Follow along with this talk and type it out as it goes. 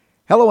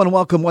Hello and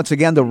welcome once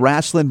again to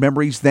Rasslin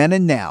Memories Then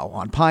and Now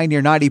on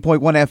Pioneer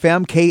 90.1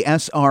 FM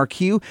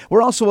KSRQ.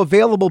 We're also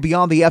available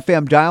beyond the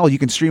FM dial. You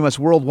can stream us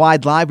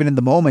worldwide live and in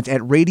the moment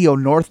at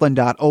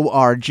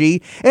radionorthland.org.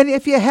 And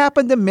if you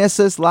happen to miss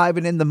us live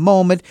and in the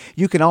moment,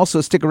 you can also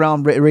stick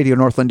around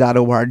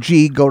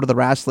radionorthland.org, go to the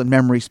Rasslin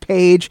Memories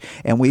page,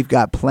 and we've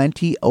got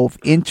plenty of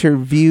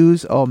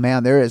interviews. Oh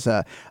man, there is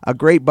a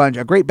great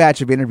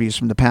batch of interviews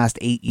from the past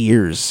 8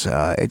 years.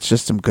 It's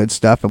just some good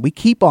stuff, and we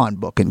keep on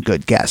booking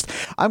good guests.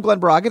 I'm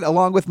Glen,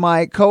 along with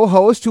my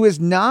co-host, who is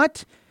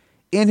not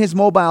in his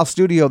mobile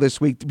studio this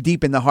week,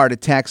 deep in the heart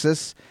of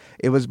Texas.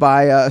 It was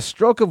by a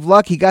stroke of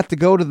luck he got to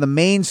go to the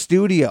main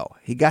studio.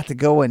 He got to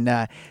go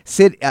and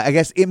sit, I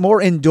guess,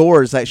 more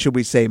indoors, should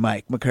we say,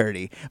 Mike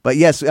McCurdy. But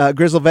yes,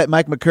 Grizzle vet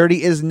Mike McCurdy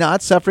is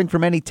not suffering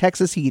from any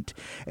Texas heat,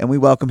 and we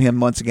welcome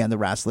him once again to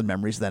Rasslin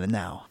Memories Then and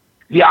Now.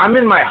 Yeah, I'm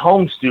in my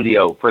home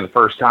studio for the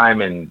first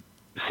time in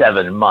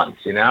 7 months,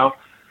 you know?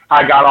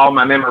 I got all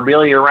my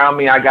memorabilia around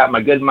me. I got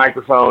my good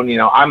microphone. You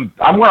know, I'm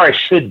where I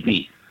should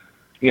be.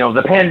 You know,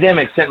 the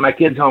pandemic sent my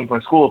kids home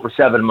from school for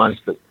 7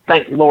 months, but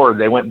thank Lord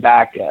they went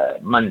back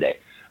Monday.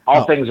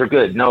 All things are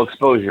good. No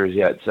exposures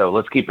yet, so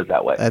let's keep it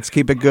that way. Let's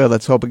keep it good.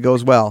 Let's hope it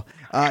goes well.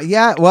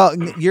 Yeah, well,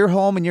 you're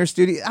home in your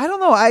studio. I don't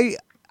know.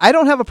 I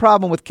don't have a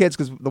problem with kids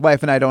because the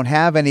wife and I don't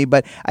have any.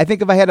 But I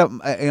think if I had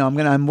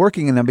I'm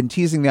working and I've been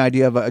teasing the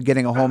idea of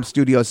getting a home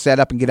studio set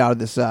up and get out of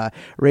this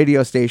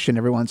radio station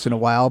every once in a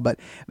while. But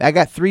I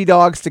got 3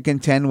 dogs to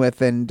contend with,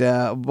 and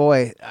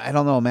boy, I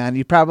don't know, man.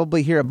 You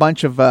probably hear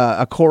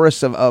a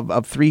chorus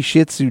of 3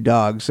 Shih Tzu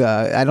dogs.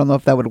 I don't know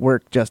if that would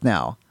work just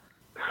now.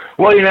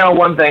 Well, you know,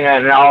 one thing,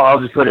 and I'll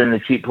just put in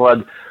a cheap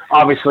plug.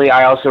 Obviously,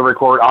 I also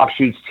record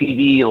Offshoots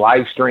TV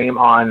live stream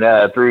on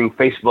through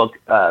Facebook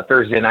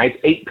Thursday nights,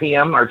 8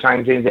 p.m. Our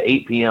time change to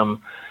 8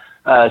 p.m.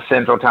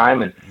 Central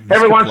Time. And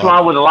every once in a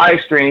while with a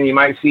live stream, you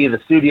might see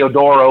the studio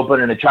door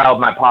open and a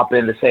child might pop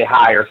in to say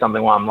hi or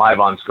something while I'm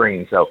live on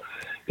screen. So,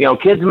 you know,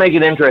 kids make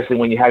it interesting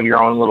when you have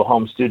your own little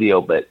home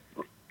studio, but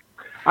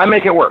I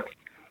make it work.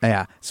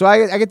 Yeah, so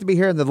I get to be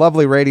here in the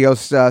lovely radio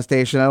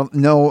station.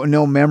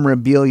 No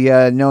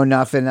memorabilia, no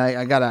nothing.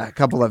 I got a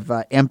couple of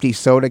empty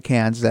soda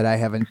cans that I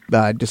haven't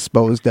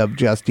disposed of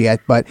just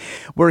yet. But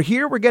we're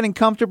here, we're getting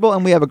comfortable,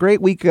 and we have a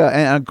great week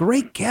and a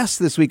great guest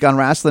this week on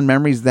Rasslin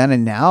Memories Then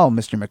and Now,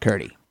 Mr.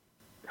 McCurdy.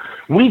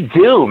 We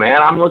do,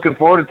 man. I'm looking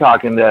forward to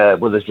talking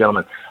with this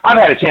gentleman. I've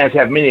had a chance to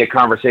have many a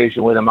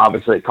conversation with him,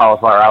 obviously at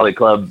Cauliflower Alley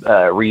Club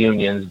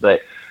reunions, but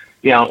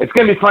you know, it's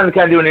going to be fun to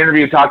kind of do an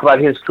interview, talk about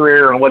his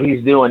career and what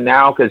he's doing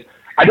now, because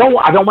I don't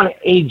want to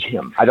age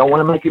him. I don't want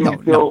to make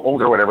him feel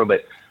old or whatever.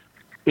 But,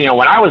 you know,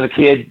 when I was a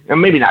kid, or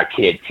maybe not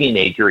kid,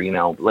 teenager, you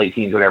know, late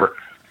teens, whatever,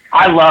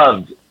 I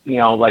loved, you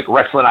know, like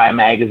Wrestling Eye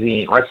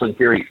magazine, Wrestling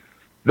Fury.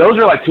 Those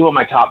are like 2 of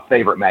my top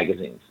favorite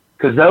magazines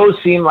because those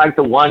seemed like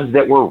the ones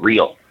that were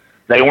real.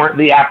 They weren't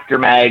the after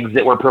mags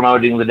that were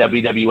promoting the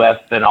WWF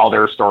and all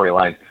their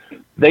storylines.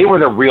 They were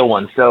the real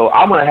ones. So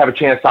I'm going to have a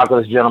chance to talk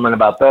with this gentleman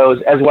about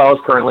those as well as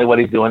currently what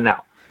he's doing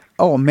now.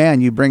 Oh, man,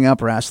 you bring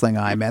up Wrestling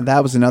Eye, man.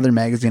 That was another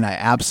magazine I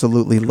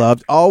absolutely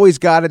loved. Always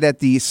got it at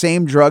the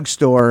same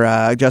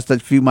drugstore just a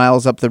few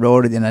miles up the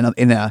road in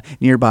a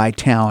nearby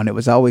town. It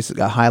was always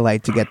a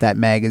highlight to get that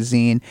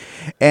magazine.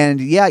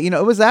 And, yeah, you know,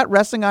 it was that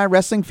Wrestling Eye,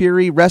 Wrestling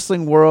Fury,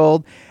 Wrestling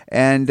World,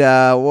 and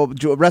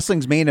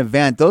Wrestling's Main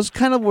Event. Those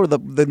kind of were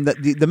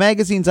the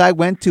magazines I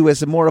went to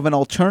as more of an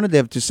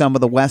alternative to some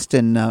of the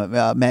Western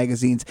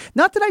magazines.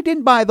 Not that I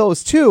didn't buy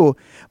those too,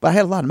 but I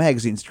had a lot of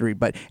magazines to read.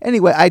 But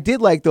anyway, I did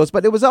like those.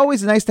 But it was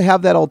always nice to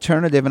have that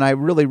alternative, and I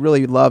really,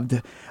 really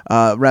loved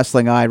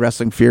Wrestling Eye,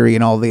 Wrestling Fury,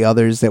 and all the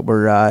others that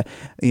were,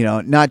 you know,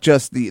 not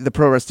just the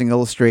Pro Wrestling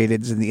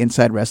Illustrateds and the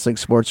Inside Wrestling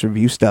Sports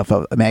Review stuff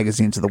of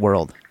magazines of the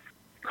world.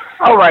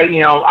 All right,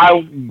 you know,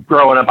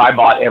 growing up, I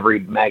bought every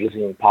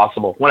magazine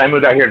possible. When I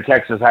moved out here to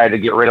Texas, I had to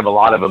get rid of a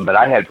lot of them, but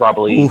I had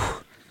probably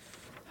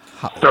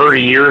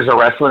 30 years of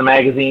wrestling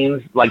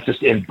magazines, like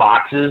just in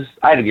boxes.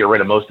 I had to get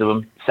rid of most of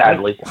them,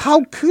 sadly.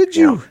 How could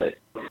you?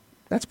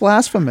 That's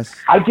blasphemous.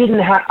 I didn't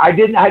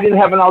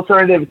have an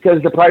alternative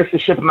because the price to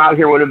ship them out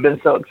here would have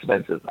been so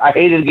expensive. I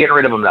hated getting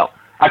rid of them though.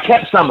 I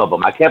kept some of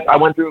them. I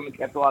went through them and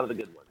kept a lot of the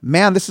good ones.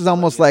 Man, this is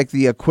almost like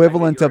the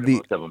equivalent of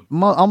the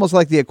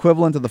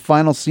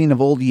final scene of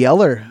Old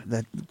Yeller.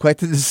 Quite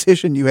the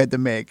decision you had to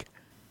make.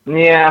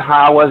 Yeah,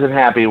 I wasn't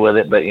happy with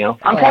it, but, you know,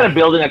 I'm kind of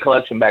building a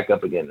collection back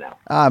up again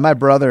now. My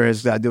brother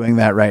is doing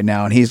that right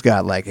now, and he's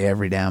got like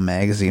every damn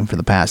magazine for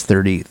the past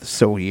 30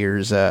 so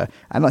years. I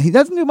don't know, he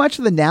doesn't do much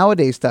of the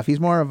nowadays stuff. He's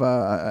more of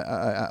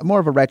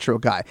a retro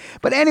guy.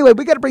 But anyway,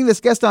 we got to bring this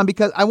guest on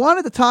because I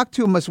wanted to talk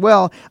to him as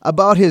well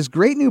about his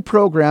great new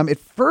program. It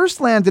first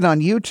landed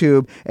on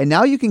YouTube, and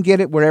now you can get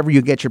it wherever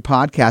you get your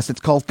podcast. It's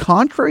called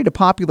Contrary to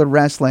Popular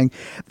Wrestling.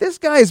 This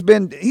guy he's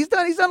done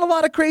a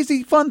lot of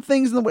crazy, fun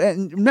things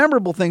and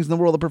memorable things in the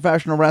world of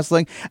professional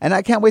wrestling, and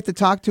I can't wait to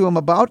talk to him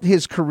about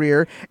his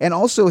career and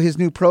also his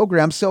new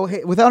program. So,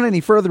 hey, without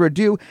any further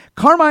ado,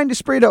 Carmine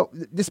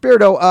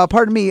DeSpirito,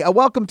 pardon me,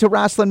 welcome to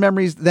Rasslin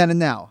Memories Then and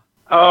Now.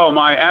 Oh,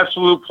 my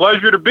absolute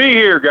pleasure to be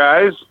here,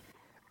 guys.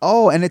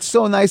 Oh, and it's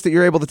so nice that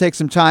you're able to take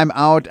some time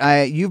out.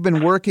 You've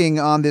been working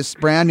on this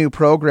brand new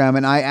program,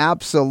 and I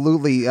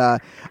absolutely, I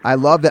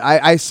love it.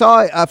 I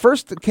saw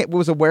first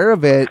was aware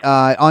of it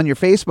on your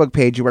Facebook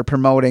page. You were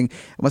promoting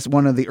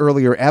one of the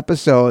earlier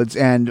episodes,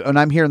 and when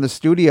I'm here in the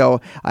studio,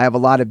 I have a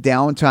lot of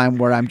downtime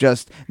where I'm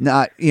just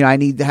not, I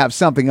need to have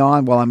something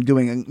on while I'm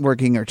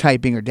working or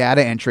typing or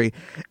data entry.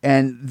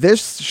 And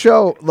this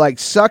show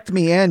sucked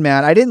me in,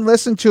 man. I didn't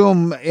listen to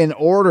them in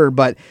order,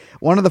 but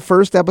one of the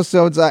first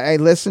episodes I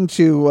listened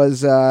to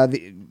was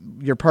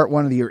your part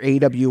one of your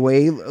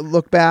AWA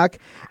look back,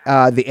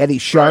 the Eddie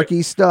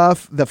Sharkey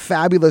stuff, the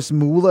Fabulous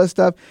Moolah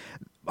stuff.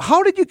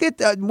 How did you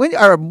get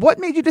what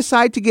made you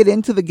decide to get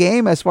into the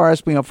game as far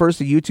as,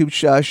 first a YouTube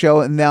show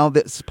and now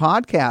this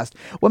podcast?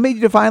 What made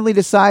you finally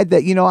decide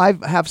that,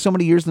 I have so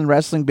many years in the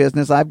wrestling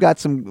business. I've got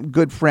some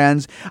good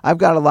friends. I've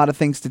got a lot of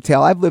things to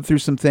tell. I've lived through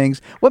some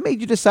things. What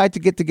made you decide to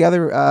get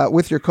together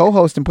with your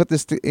co-host and put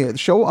this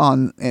show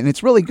on? And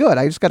it's really good.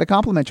 I just got to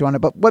compliment you on it.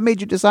 But what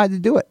made you decide to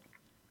do it?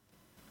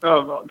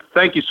 Oh,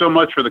 thank you so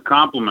much for the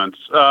compliments.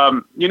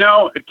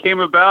 It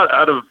came about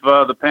out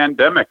of the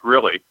pandemic,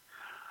 really.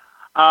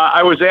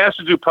 I was asked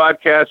to do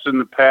podcasts in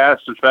the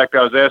past. In fact,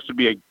 I was asked to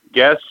be a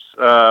guest.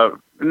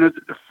 And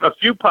a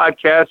few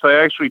podcasts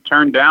I actually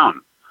turned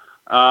down.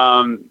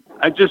 I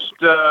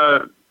didn't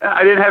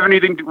have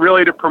anything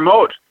really to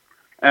promote.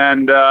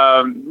 And,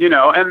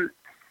 and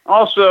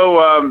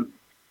also,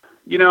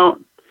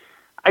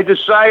 I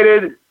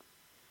decided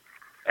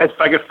if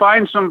I could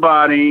find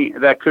somebody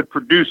that could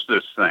produce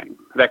this thing,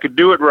 that could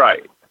do it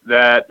right,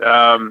 that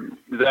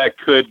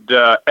could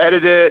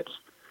edit it,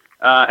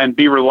 and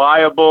be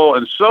reliable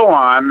and so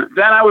on,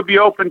 then I would be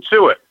open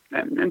to it.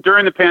 And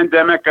during the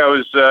pandemic, I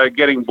was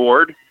getting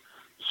bored.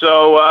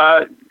 So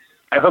I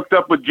hooked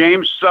up with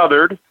James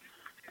Southard,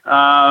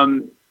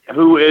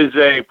 who is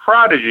a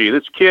prodigy.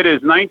 This kid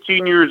is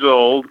 19 years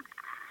old,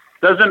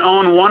 doesn't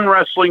own one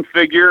wrestling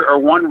figure or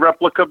one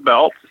replica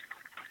belt,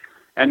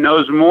 and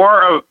knows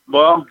more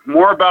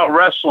about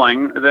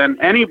wrestling than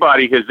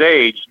anybody his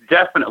age,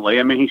 definitely.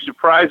 I mean, he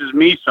surprises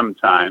me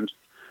sometimes.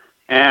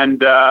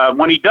 And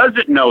when he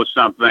doesn't know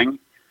something,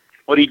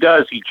 what he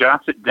does, he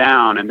jots it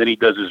down, and then he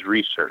does his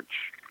research,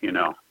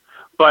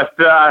 But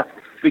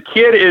the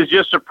kid is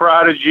just a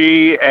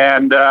prodigy,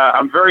 and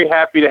I'm very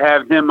happy to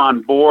have him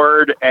on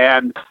board.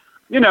 And,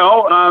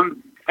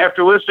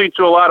 after listening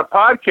to a lot of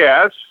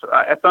podcasts,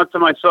 I thought to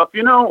myself,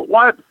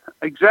 what?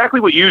 Exactly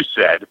what you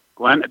said,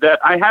 Glenn, that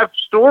I have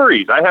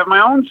stories. I have my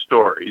own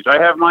stories. I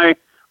have my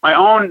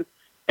own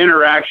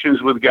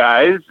interactions with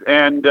guys,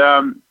 and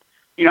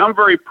I'm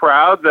very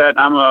proud that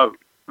I'm a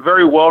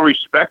very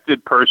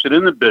well-respected person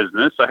in the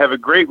business. I have a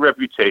great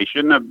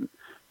reputation. I've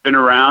been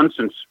around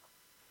since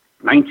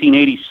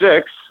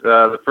 1986,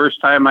 the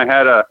first time I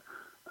had a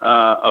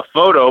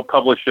photo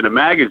published in a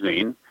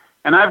magazine.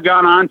 And I've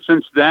gone on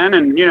since then,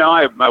 and,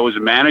 I was a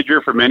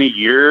manager for many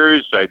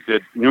years. I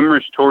did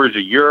numerous tours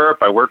of Europe.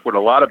 I worked with a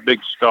lot of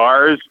big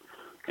stars.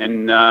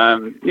 And,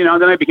 then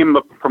I became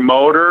a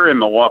promoter in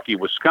Milwaukee,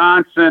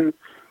 Wisconsin.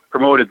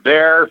 Promoted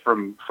there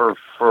for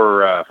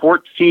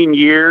 14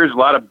 years. A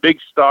lot of big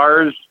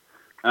stars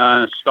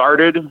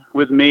started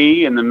with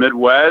me in the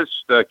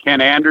Midwest.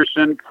 Ken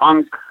Anderson,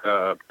 Punk,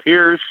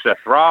 Pierce,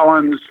 Seth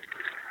Rollins,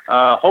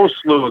 a whole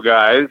slew of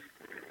guys.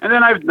 And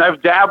then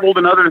I've dabbled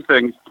in other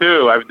things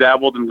too. I've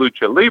dabbled in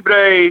lucha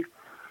libre.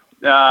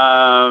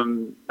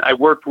 I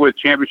worked with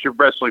Championship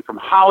Wrestling from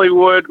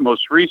Hollywood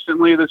most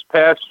recently this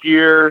past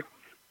year,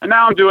 and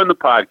now I'm doing the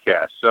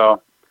podcast.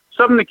 So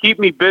something to keep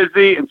me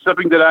busy and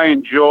something that I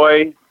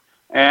enjoy.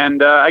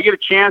 And I get a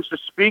chance to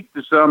speak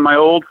to some of my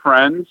old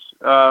friends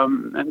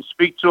and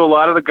speak to a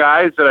lot of the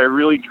guys that I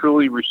really,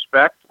 truly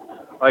respect.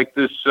 Like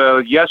this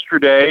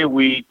yesterday,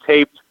 we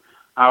taped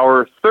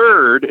our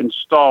third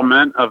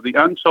installment of the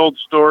Untold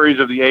Stories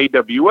of the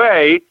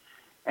AWA,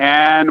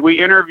 and we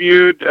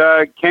interviewed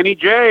Kenny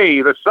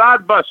J, the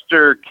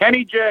Sodbuster,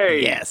 Kenny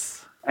J.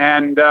 Yes.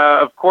 And,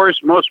 of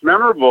course, most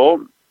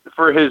memorable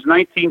for his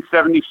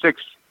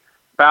 1976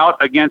 bout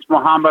against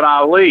Muhammad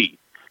Ali.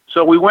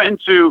 So we went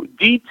into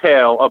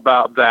detail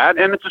about that,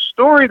 and it's a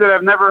story that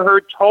I've never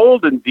heard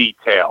told in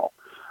detail.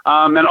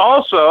 And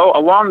also,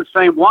 along the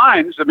same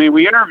lines,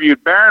 we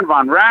interviewed Baron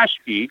von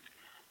Raschke,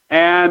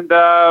 and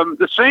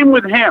the same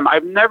with him.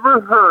 I've never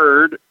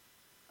heard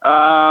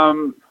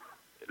a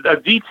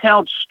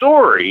detailed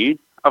story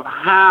of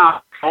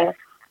how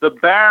the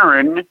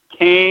Baron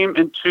came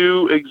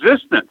into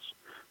existence.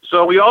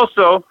 So we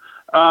also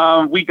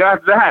we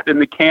got that in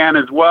the can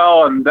as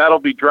well, and that'll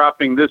be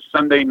dropping this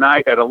Sunday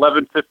night at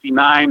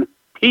 11:59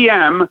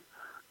 p.m.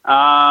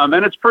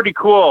 And it's pretty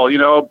cool.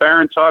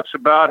 Baron talks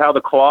about how the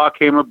claw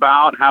came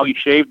about, how he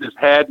shaved his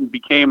head and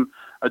became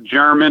a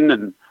German,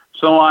 and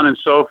so on and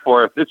so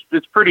forth.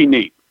 It's pretty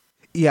neat.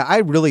 Yeah, I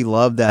really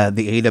love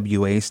the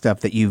AWA stuff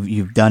that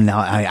you've done now.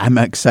 I'm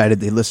excited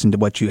to listen to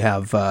what you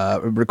have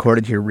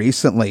recorded here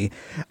recently.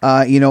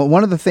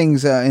 One of the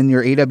things in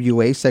your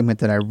AWA segment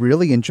that I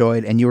really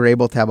enjoyed, and you were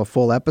able to have a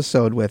full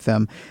episode with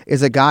him,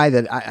 is a guy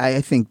that I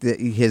think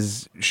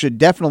that should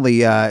definitely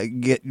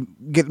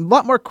get a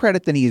lot more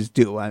credit than he is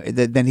due,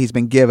 than he's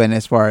been given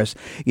as far as,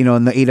 in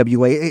the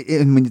AWA,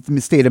 in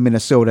the state of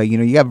Minnesota.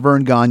 You have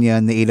Vern Gagne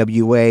in the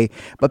AWA,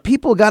 but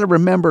people got to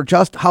remember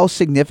just how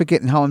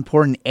significant and how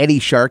important Eddie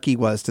Sharkey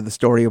was to the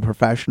story of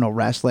professional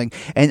wrestling.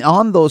 And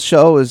on those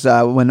shows,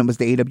 when it was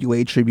the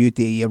AWA tribute,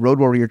 the Road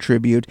Warrior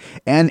tribute,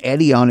 and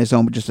Eddie on his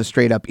own, just a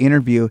straight up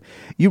interview,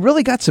 you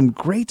really got some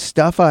great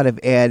stuff out of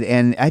Ed.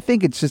 And I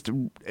think it's just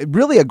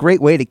really a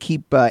great way to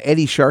keep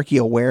Eddie Sharkey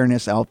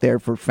awareness out there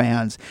for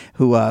fans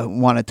who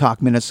want to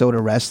talk Minnesota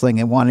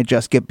wrestling and want to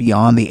just get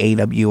beyond the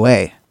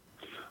AWA.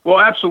 Well,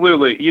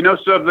 absolutely. You know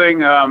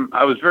something?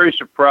 I was very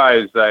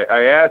surprised.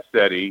 I asked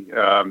Eddie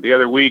the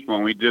other week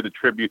when we did the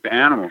tribute to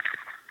Animals.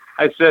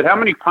 I said, how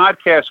many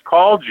podcasts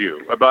called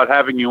you about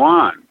having you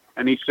on?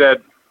 And he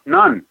said,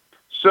 none.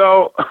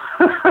 So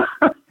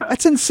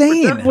that's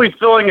insane. We're definitely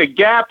filling a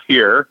gap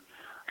here.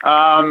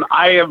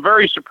 I am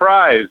very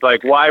surprised.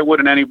 Like, why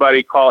wouldn't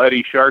anybody call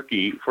Eddie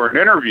Sharkey for an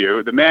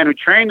interview? The man who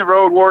trained the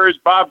Road Warriors,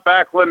 Bob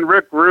Backlund,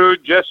 Rick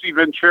Rude, Jesse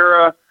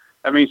Ventura.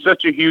 I mean,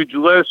 such a huge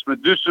list.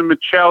 Medusa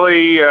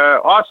Michelli,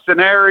 Austin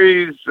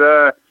Aries,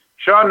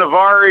 Sean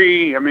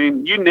Navari. I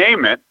mean, you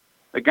name it.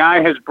 The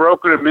guy has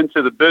broken him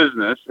into the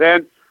business.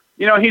 And,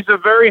 he's a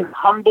very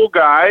humble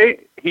guy.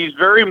 He's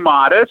very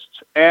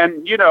modest.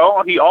 And,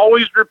 he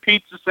always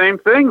repeats the same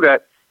thing,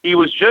 that he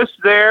was just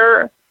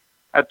there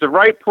at the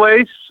right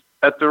place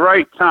at the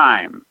right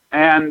time.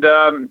 And,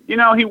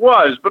 he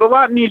was. But a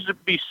lot needs to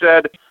be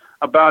said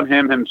about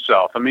him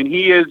himself. I mean,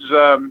 he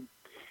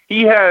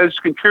has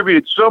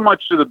contributed so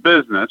much to the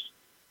business.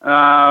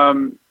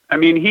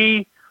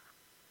 He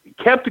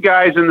kept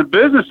guys in the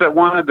business that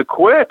wanted to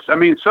quit. I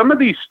mean, some of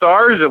these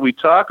stars that we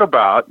talk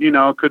about,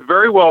 could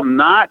very well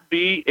not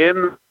be in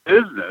the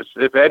business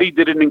if Eddie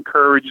didn't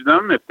encourage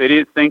them, if they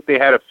didn't think they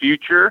had a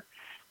future,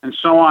 and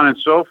so on and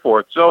so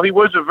forth. So he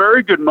was a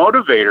very good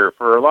motivator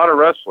for a lot of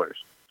wrestlers.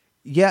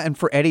 Yeah, and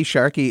for Eddie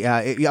Sharkey,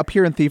 up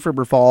here in Thief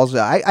River Falls,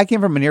 I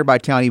came from a nearby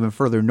town even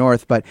further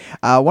north, but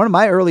one of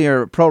my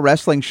earlier pro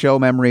wrestling show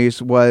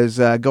memories was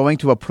going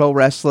to a Pro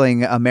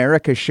Wrestling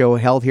America show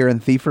held here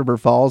in Thief River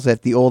Falls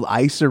at the old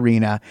Ice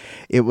Arena.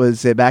 It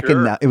was back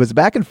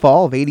in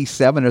fall of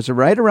 '87. It was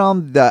right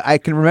around I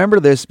can remember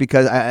this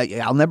because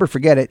I'll never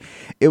forget it.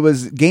 It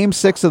was Game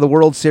 6 of the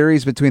World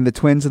Series between the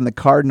Twins and the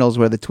Cardinals,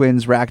 where the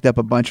Twins racked up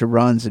a bunch of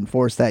runs and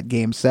forced that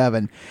Game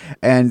 7.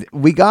 And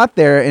we got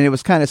there, and it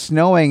was kind of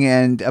snowing.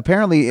 And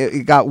apparently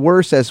it got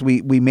worse as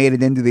we made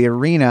it into the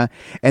arena,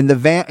 and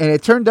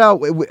it turned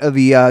out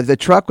the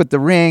truck with the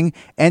ring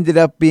ended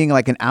up being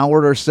like an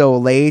hour or so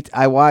late.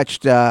 I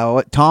watched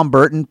Tom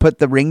Burton put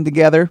the ring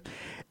together.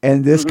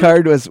 And this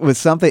card was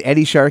something.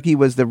 Eddie Sharkey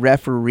was the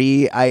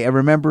referee. I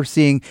remember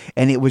seeing,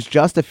 and it was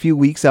just a few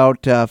weeks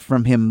out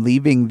from him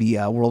leaving the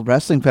World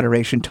Wrestling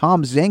Federation.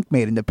 Tom Zink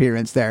made an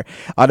appearance there.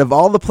 Out of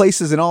all the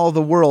places in all of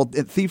the world,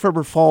 Thief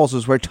River Falls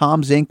was where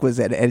Tom Zink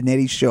was at an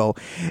Eddie show.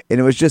 And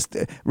it was just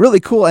really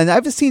cool. And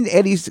I've seen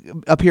Eddie's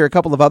up here a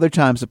couple of other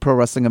times at Pro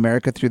Wrestling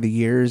America through the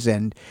years.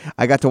 And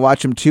I got to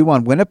watch him too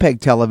on Winnipeg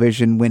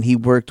television when he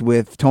worked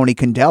with Tony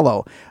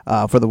Condello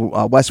for the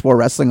West War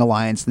Wrestling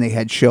Alliance. And they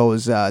had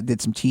shows,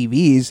 did some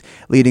TVs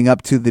leading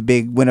up to the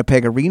big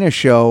Winnipeg Arena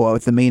show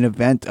with the main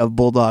event of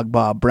Bulldog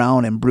Bob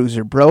Brown and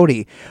Bruiser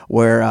Brody,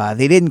 where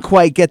they didn't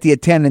quite get the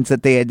attendance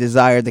that they had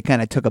desired. They kind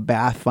of took a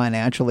bath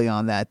financially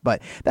on that.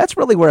 But that's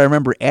really where I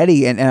remember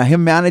Eddie and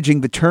him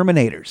managing the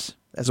Terminators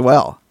as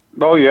well.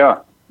 Oh, yeah.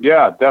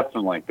 Yeah,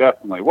 definitely.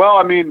 Well,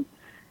 I mean,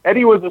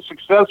 Eddie was a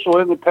successful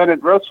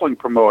independent wrestling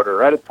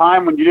promoter at a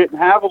time when you didn't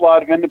have a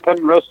lot of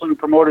independent wrestling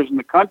promoters in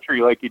the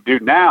country like you do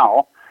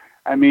now.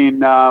 I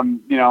mean,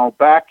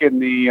 back in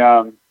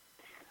the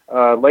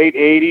late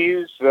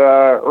 80s,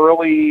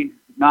 early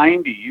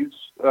 90s,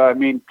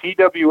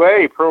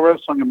 PWA, Pro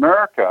Wrestling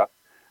America,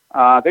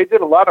 they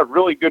did a lot of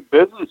really good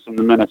business in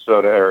the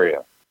Minnesota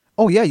area.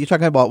 Oh, yeah, you're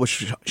talking about with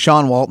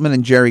Sean Waltman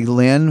and Jerry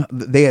Lynn.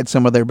 They had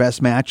some of their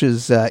best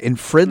matches in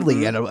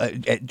Fridley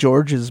at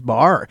George's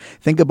Bar.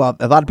 Think about,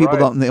 a lot of people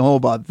don't know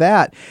about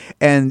that.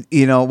 And,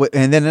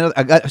 and then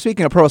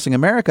speaking of Pro Wrestling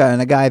America, and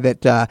a guy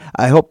that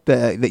I hope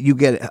that you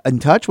get in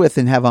touch with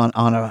and have on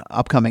an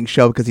upcoming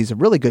show because he's a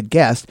really good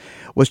guest,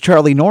 was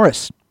Charlie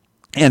Norris.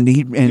 And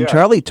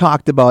Charlie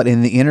talked about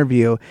in the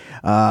interview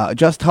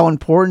just how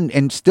important,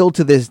 and still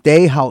to this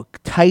day, how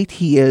tight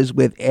he is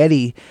with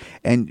Eddie,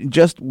 and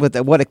just with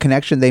what a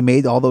connection they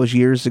made all those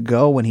years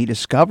ago when he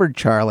discovered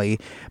Charlie,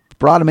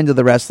 brought him into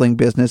the wrestling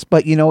business.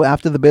 But,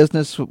 after the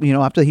business,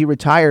 after he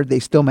retired, they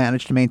still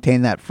managed to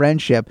maintain that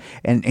friendship.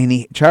 And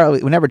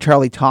whenever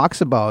Charlie talks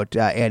about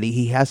Eddie,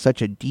 he has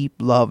such a deep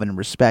love and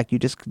respect. You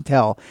just can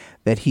tell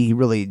that he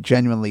really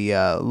genuinely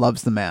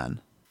loves the man.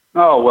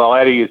 Oh, well,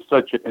 Eddie is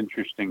such an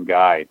interesting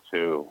guy,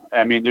 too.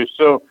 I mean, there's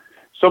so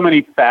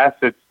many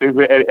facets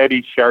to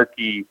Eddie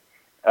Sharkey,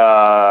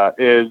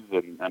 is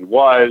and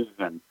was,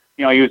 and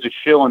he was a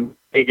shill in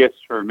Vegas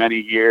for many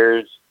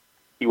years.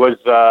 He was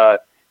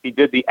he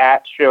did the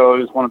at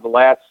shows, one of the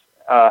last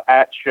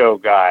at show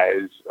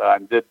guys,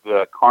 and did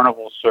the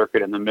carnival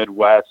circuit in the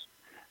Midwest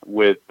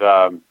with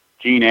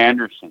Gene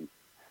Anderson,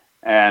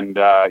 and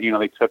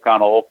they took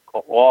on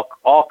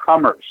all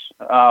comers.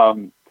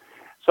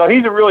 So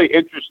he's a really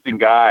interesting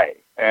guy,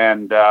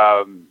 and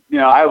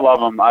I love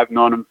him. I've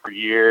known him for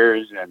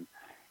years, and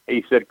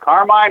he said,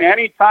 "Carmine,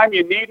 anytime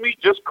you need me,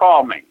 just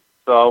call me."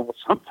 So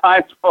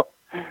sometimes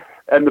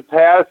in the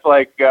past,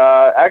 like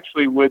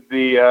actually with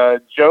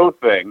the Joe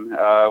thing,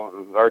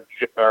 our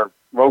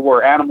World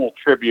War Animal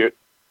tribute,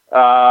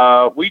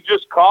 we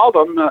just called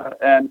him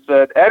and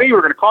said, "Eddie,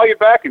 we're going to call you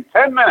back in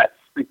 10 minutes."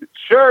 He said,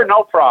 "Sure,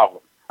 no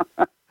problem."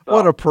 So,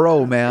 what a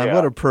pro, man! Yeah.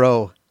 What a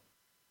pro!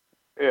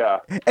 Yeah,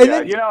 and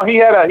then, he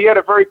had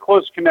a very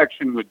close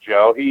connection with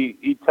Joe.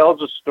 He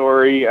tells a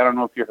story. I don't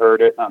know if you heard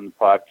it on the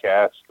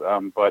podcast,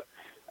 but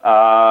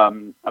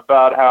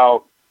about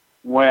how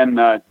when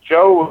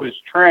Joe was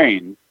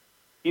trained,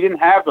 he didn't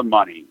have the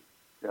money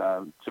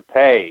to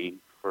pay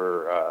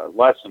for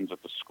lessons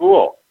at the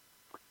school.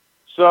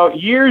 So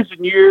years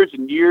and years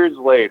and years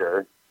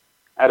later,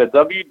 at a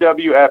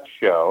WWF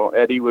show,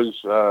 Eddie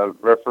was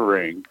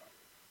refereeing,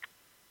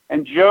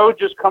 and Joe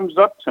just comes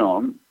up to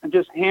him and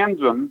just hands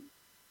him,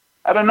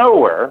 out of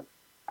nowhere,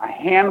 a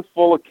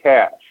handful of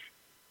cash.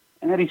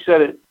 And Eddie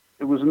said it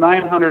was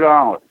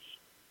 $900.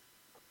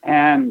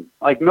 And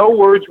like no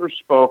words were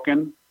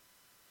spoken.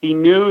 He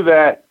knew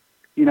that,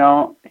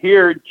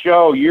 here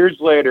Joe, years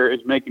later,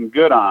 is making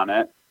good on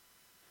it.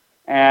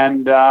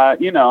 And,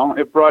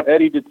 it brought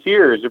Eddie to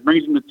tears. It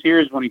brings him to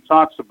tears when he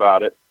talks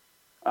about it.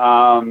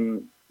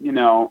 Animal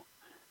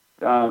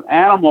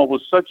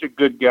was such a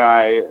good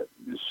guy,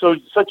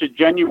 such a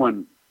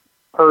genuine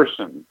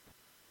person.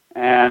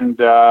 And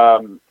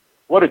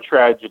what a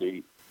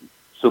tragedy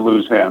to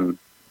lose him.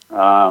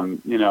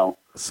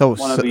 So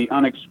one of the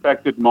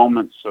unexpected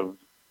moments of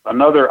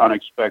another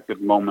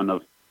unexpected moment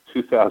of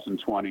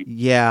 2020.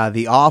 Yeah,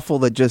 the awful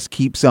that just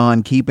keeps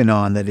on keeping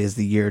on, that is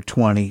the year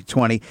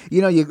 2020.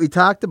 We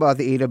talked about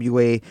the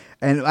AWA,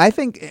 and I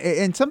think,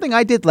 and something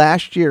I did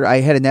last year, I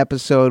had an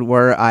episode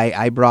where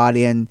I brought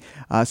in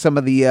some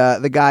of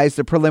the guys,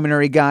 the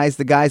preliminary guys,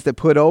 the guys that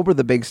put over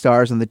the big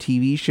stars on the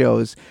TV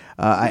shows.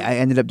 I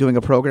ended up doing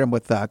a program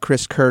with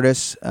Chris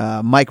Curtis,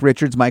 Mike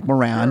Richards, Mike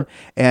Moran,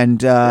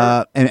 and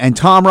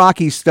Tom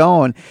Rocky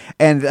Stone.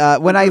 And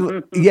when I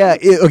know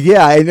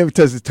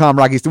it's Tom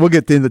Rocky Stone. We'll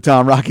get into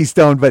Tom Rocky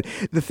Stone, but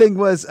the thing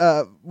was,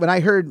 when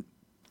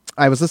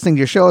I was listening to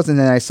your shows, and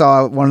then I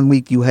saw one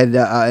week you had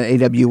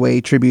an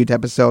AWA tribute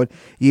episode.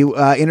 You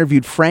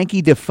interviewed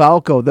Frankie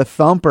DeFalco, the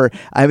Thumper.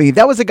 I mean,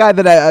 that was a guy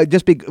that I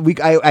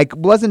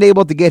wasn't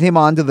able to get him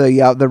onto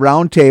the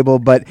round table,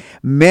 but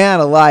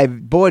man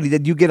alive, boy,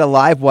 did you get a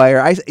live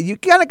wire. You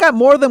kind of got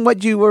more than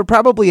what you were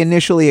probably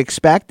initially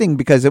expecting,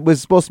 because it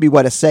was supposed to be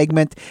a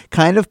segment,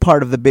 kind of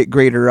part of the big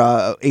greater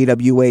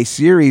AWA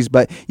series,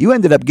 but you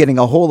ended up getting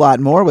a whole lot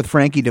more with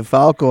Frankie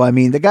DeFalco. I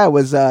mean, the guy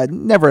was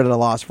never at a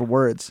loss for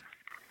words.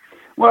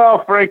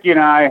 Well, Frankie and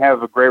I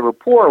have a great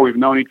rapport. We've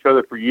known each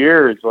other for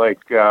years,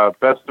 like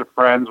best of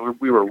friends.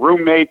 We were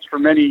roommates for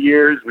many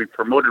years. We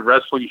promoted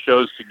wrestling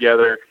shows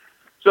together.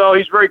 So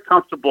he's very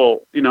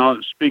comfortable,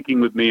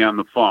 speaking with me on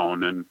the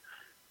phone. And,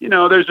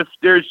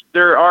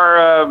 there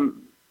are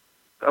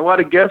a lot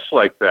of guests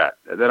like that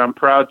I'm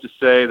proud to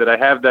say that I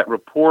have that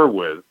rapport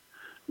with,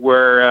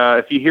 where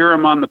if you hear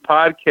him on the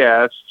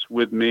podcasts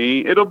with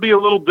me, it'll be a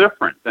little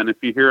different than if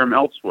you hear him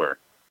elsewhere.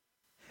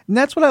 And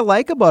that's what I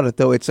like about it,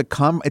 though. It's a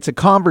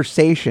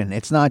conversation.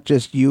 It's not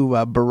just you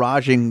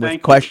barraging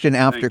with question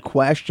after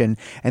question.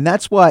 And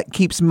that's what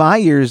keeps my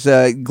ears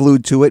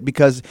glued to it,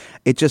 because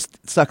it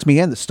just sucks me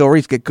in. The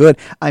stories get good.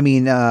 I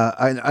mean,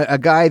 a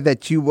guy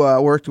that you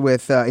worked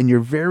with in your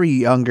very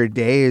younger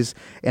days,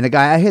 and a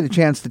guy I had a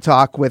chance to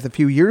talk with a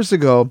few years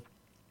ago.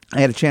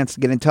 I had a chance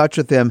to get in touch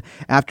with him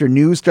after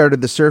news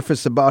started to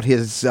surface about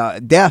his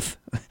death.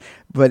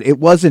 But it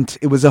wasn't.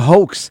 It was a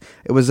hoax.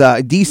 It was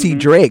DC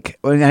Drake.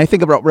 When I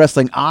think about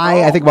wrestling,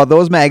 I think about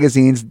those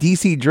magazines.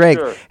 DC Drake.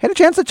 Sure. Had a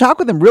chance to talk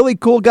with him. Really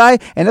cool guy.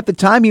 And at the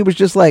time, he was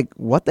just like,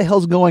 "What the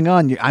hell's going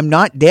on? I'm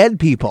not dead,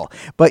 people."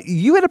 But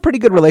you had a pretty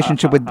good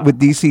relationship with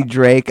DC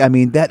Drake. I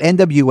mean, that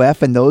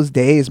NWF in those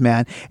days,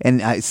 man,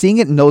 and seeing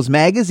it in those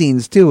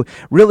magazines too,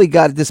 really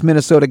got this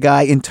Minnesota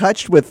guy in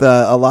touch with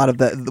a lot of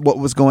what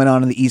was going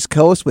on the East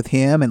Coast with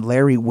him and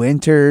Larry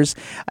Winters.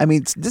 I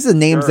mean, this is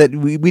names that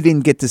we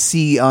didn't get to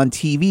see on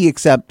TV,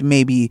 except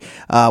maybe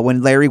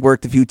when Larry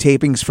worked a few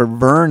tapings for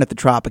Vern at the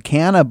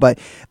Tropicana. But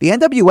the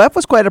NWF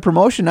was quite a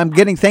promotion. I'm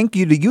getting thank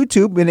you to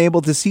YouTube, been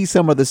able to see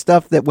some of the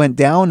stuff that went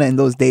down in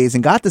those days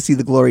and got to see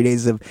the glory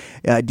days of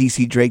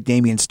DC Drake,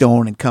 Damian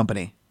Stone, and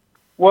company.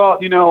 Well,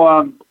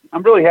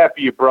 I'm really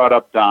happy you brought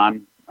up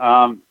Don.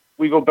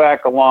 We go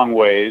back a long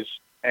ways,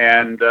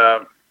 and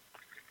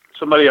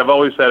somebody I've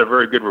always had a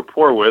very good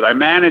rapport with. I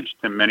managed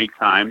him many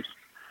times,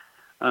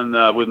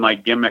 and with my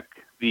gimmick,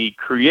 the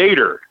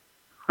Creator,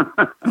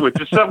 which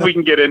is something we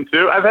can get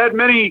into. I've had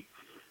many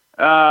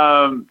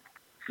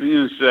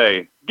You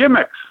say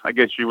gimmicks, I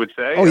guess you would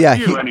say. Oh yeah,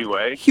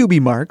 anyway. Hubie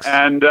Marks.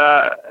 And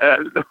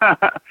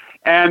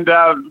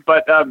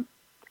but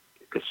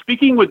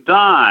speaking with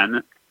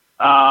Don,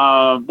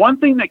 one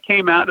thing that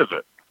came out of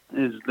it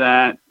is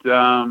that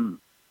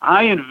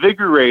I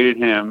invigorated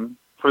him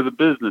for the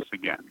business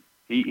again.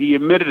 He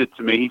admitted it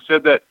to me. He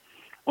said that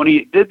when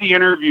he did the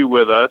interview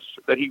with us,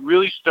 that he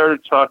really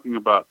started talking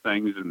about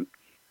things, and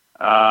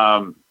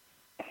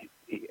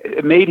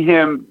it made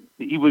him.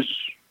 He was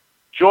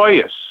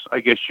joyous, I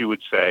guess you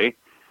would say,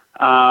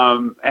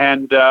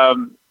 and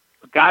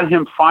got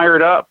him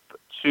fired up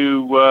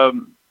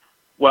to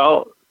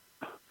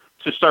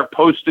to start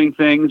posting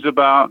things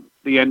about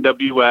the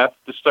NWF,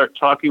 to start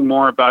talking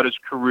more about his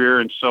career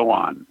and so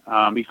on.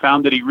 He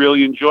found that he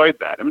really enjoyed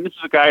that. I mean, this is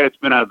a guy that's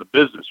been out of the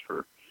business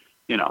for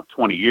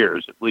 20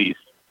 years at least.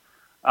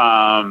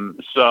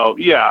 So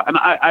yeah, and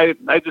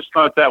I just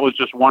thought that was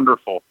just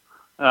wonderful,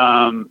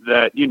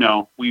 that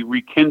we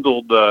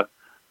rekindled the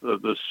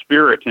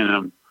spirit in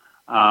him,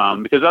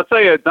 because I'll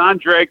tell you, Don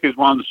Drake is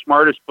one of the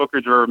smartest bookers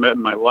I've ever met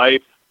in my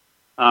life.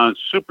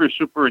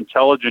 Super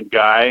intelligent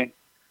guy,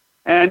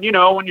 and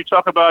when you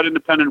talk about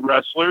independent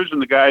wrestlers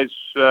and the guys,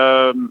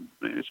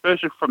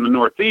 especially from the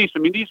Northeast, I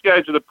mean, these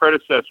guys are the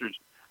predecessors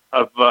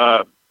of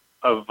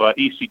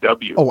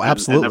ECW. Oh,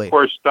 absolutely. And of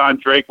course, Don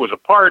Drake was a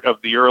part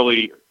of the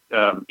early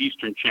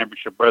Eastern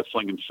Championship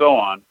Wrestling and so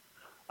on.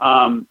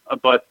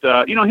 But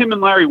him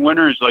and Larry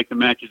Winters, like the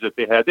matches that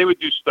they had, they would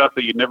do stuff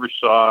that you never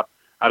saw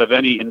out of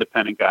any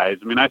independent guys.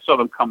 I mean, I saw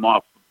them come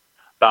off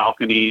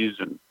balconies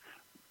and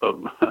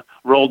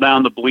roll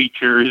down the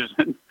bleachers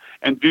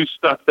and do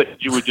stuff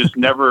that you would just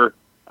never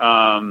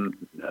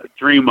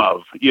dream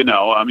of.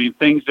 I mean,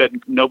 things that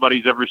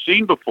nobody's ever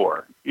seen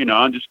before.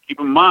 And just keep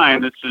in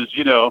mind, this is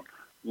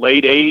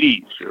late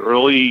 80s,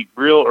 early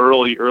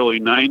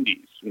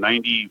 90s,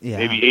 90,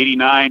 maybe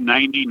 89,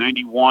 90,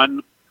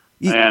 91.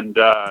 And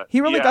he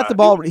really got the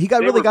ball. He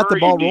really got the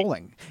ball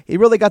rolling. He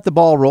really got the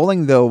ball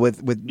rolling though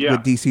with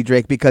DC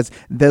Drake, because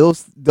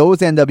those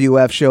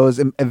NWF shows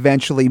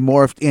eventually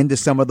morphed into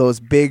some of those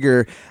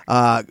bigger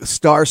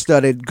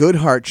star-studded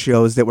Goodhart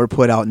shows that were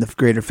put out in the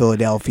greater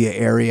Philadelphia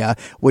area,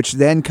 which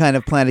then kind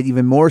of planted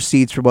even more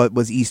seeds for what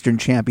was Eastern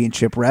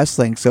Championship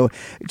Wrestling. So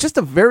just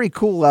a very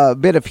cool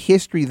bit of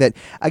history that,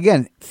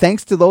 again,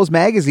 thanks to those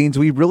magazines,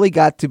 we really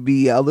got to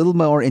be a little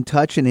more in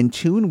touch and in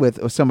tune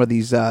with some of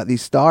these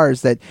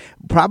stars that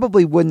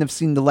probably wouldn't have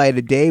seen the light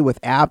of day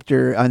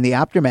on the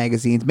After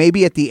magazines,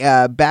 maybe at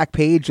the back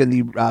page and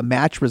the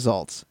match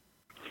results.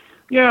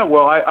 Yeah,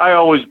 well, I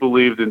always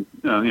believed in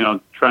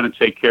trying to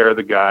take care of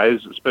the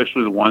guys,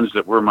 especially the ones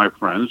that were my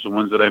friends, the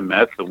ones that I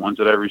met, the ones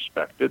that I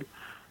respected.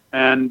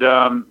 And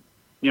I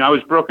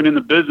was broken in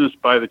the business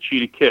by the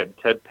Cheetah Kid,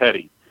 Ted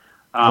Petty.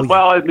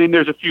 Well, I mean,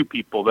 there's a few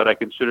people that I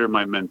consider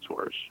my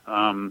mentors.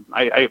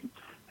 I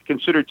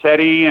consider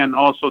Teddy and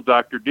also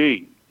Dr.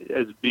 D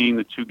as being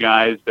the two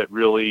guys that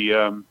really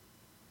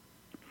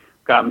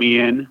got me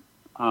in.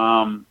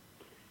 And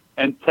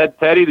Ted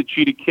Petty, the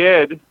Cheetah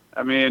Kid,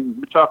 I mean,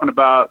 we're talking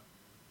about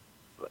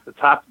the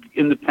top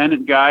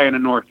independent guy in the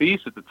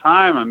Northeast at the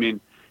time. I mean,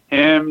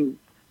 him,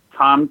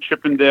 Tom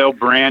Chippendale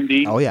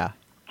Brandy,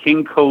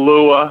 King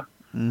Kalua.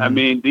 I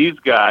mean, these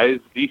guys,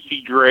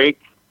 DC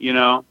Drake,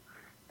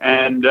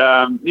 and,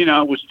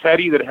 it was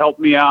Teddy that helped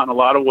me out in a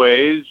lot of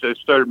ways. I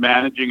started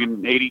managing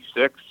in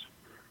 86.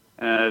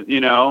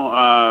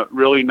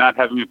 Really not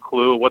having a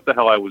clue what the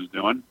hell I was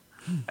doing.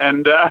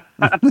 And, it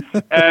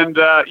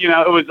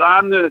was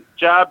on the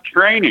job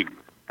training.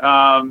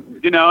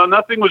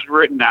 Nothing was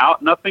written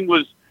out. Nothing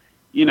was,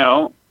 it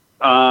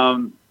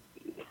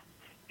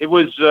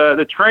was,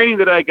 the training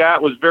that I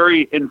got was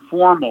very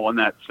informal in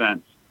that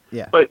sense.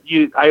 Yeah. But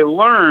I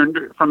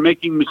learned from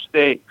making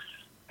mistakes.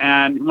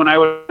 And when I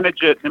would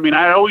manage it, I mean,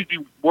 I'd always be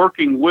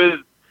working with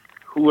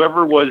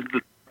whoever was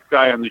the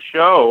guy on the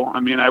show. I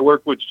mean, I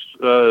worked with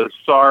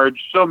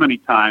Sarge so many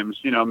times,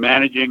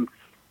 managing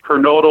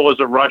Kernodle as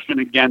a Russian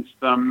against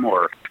them,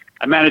 or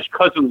I managed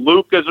Cousin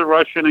Luke as a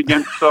Russian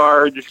against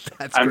Sarge.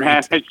 I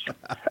managed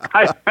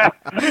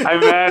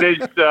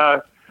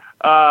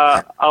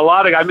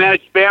I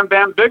managed Bam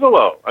Bam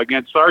Bigelow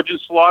against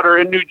Sergeant Slaughter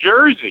in New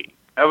Jersey.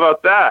 How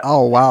about that?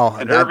 Oh, wow.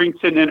 In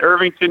Irvington,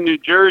 New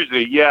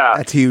Jersey. Yeah.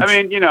 That's huge.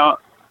 I mean,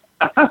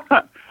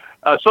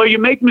 so you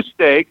make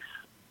mistakes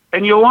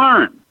and you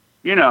learn.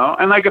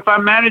 And like if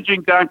I'm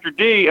managing Dr.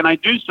 D and I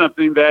do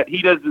something that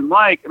he doesn't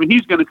like, I mean,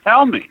 he's going to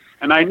tell me.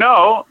 And I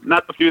know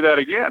not to do that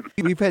again.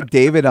 We've had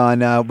David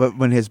on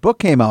when his book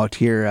came out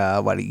here,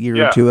 a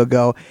year or two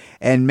ago.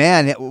 And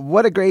man,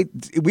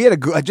 we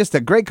had just a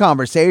great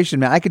conversation,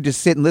 man. I could just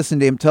sit and listen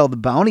to him tell the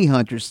bounty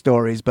hunter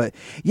stories. But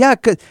yeah,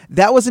 'cause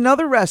that was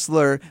another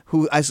wrestler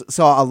who I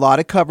saw a lot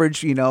of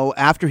coverage,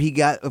 after he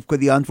got with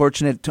the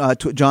unfortunate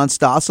John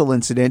Stossel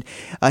incident.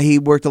 He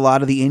worked a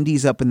lot of the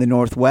indies up in the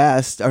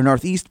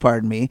Northeast,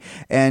 pardon me.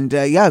 And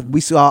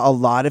we saw a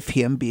lot of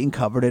him being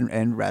covered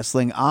in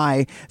Wrestling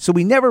Eye. So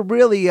we never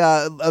really,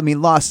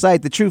 lost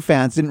sight. The true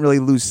fans didn't really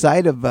lose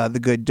sight of the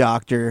Good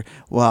Doctor.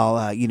 While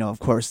of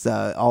course,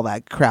 all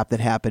that crap that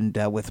happened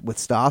with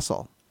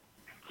Stossel.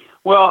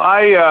 Well,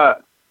 I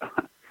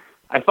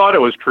thought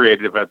it was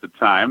creative at the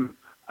time.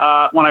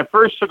 When I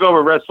first took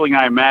over Wrestling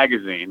Eye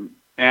magazine,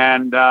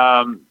 and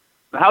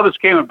how this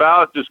came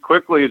about, just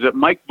quickly, is that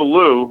Mike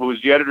Ballou, who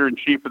was the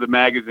editor-in-chief of the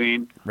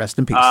magazine, rest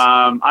in peace.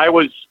 I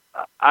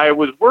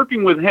was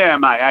working with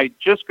him. I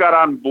just got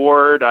on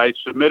board. I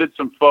submitted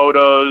some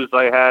photos.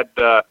 I had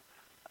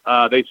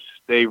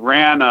they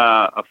ran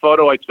a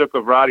photo I took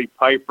of Roddy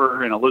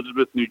Piper in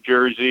Elizabeth, New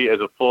Jersey, as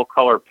a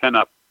full-color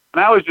pinup,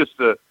 and I was just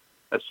a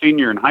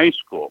senior in high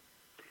school.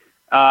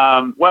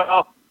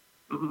 Well,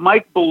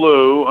 Mike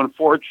Ballou,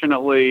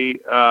 unfortunately,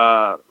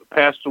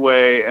 passed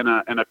away in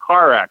a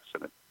car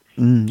accident.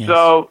 Yes.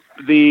 So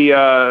the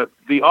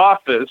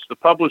office, the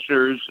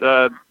publishers,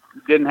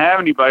 didn't have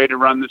anybody to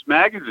run this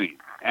magazine,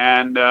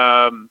 and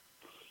I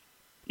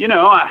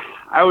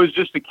was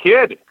just a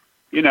kid,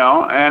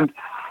 and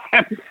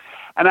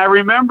I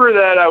remember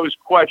that I was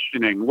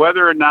questioning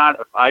whether or not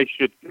if I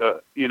should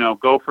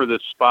go for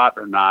this spot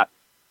or not,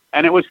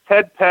 and it was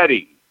Ted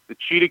Petty, the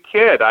Cheetah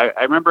Kid. I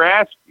remember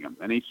asking him,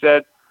 and he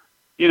said,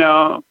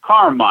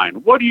 Carmine,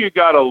 what do you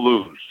got to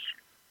lose?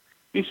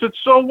 He said,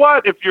 so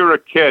what if you're a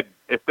kid?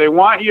 If they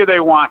want you, they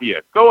want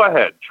you. Go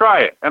ahead, try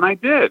it. And I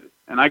did,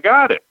 and I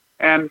got it.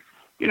 And,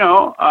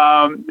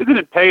 it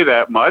didn't pay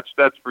that much,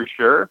 that's for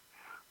sure.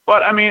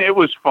 But, it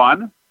was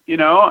fun,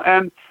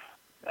 and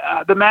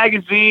the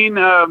magazine,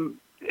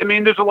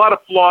 there's a lot of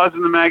flaws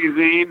in the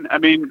magazine.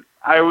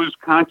 I was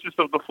conscious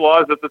of the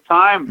flaws at the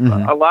time.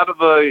 Mm-hmm. A lot of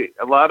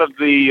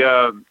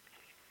the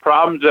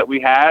problems that we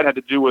had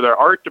to do with our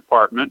art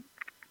department,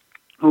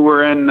 who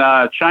were in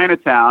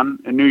Chinatown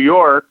in New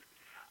York.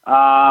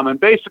 And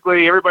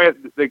basically everybody,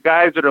 the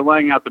guys that are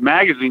laying out the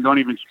magazine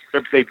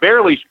they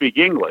barely speak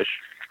English.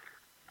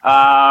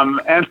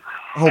 And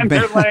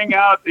they're laying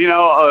out,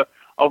 a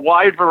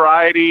wide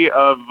variety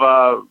of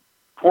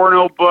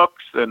porno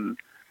books and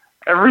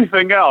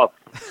everything else.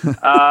 And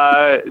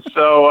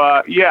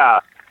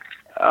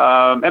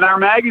our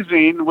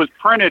magazine was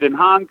printed in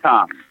Hong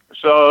Kong.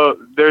 So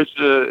there's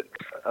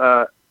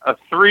a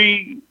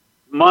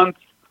 3-month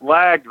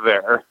lag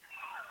there.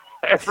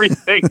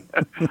 Everything.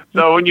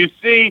 So when you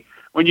see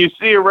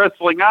a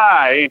Wrestling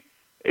Eye,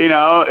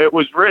 it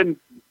was written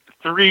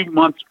 3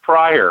 months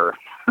prior.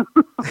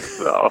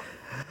 So.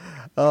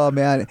 Oh,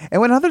 man.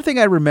 And one other thing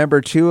I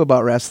remember, too,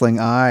 about Wrestling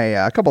Eye,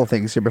 a couple of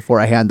things here before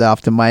I hand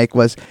off to Mike,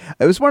 was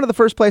it was one of the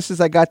first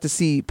places I got to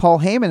see Paul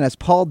Heyman as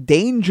Paul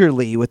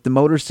Dangerly with the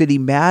Motor City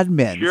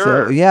Madmen.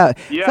 Sure. So, yeah.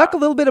 Talk a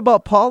little bit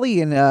about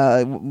Paulie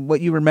and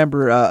what you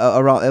remember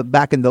around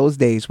back in those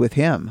days with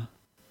him.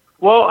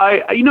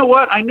 Well, you know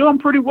what? I knew him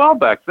pretty well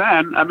back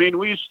then.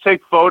 We used to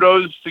take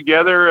photos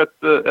together at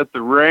the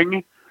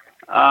ring.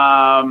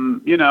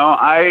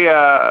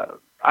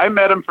 I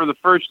met him for the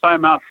first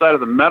time outside of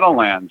the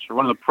Meadowlands for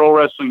one of the Pro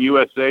Wrestling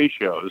USA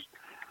shows.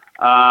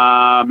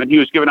 And he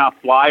was giving out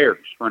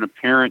flyers for an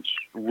appearance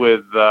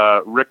with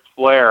Ric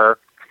Flair.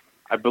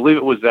 I believe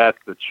it was at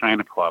the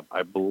China Club,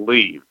 I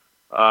believe.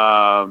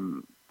 I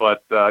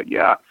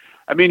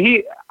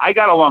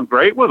got along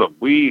great with him.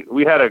 We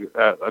had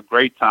a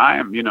great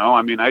time,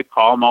 I'd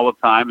call him all the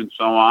time and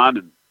so on.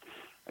 And,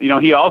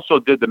 he also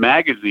did the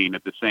magazine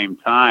at the same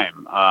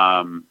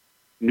time.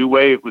 New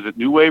Wave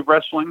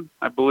Wrestling,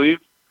 I believe?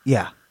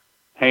 Yeah.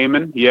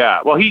 Heyman? Yeah.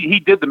 Well, he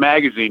did the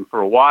magazine for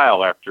a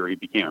while after he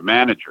became a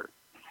manager.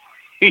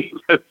 He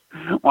just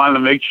wanted to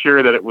make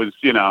sure that it was,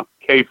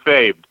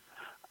 kayfabed.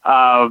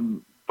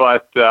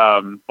 But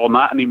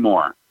not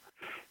anymore.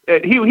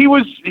 He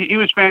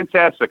was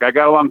fantastic. I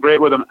got along great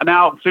with him.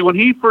 Now, see, when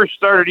he first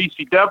started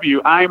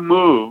ECW, I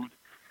moved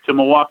to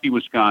Milwaukee,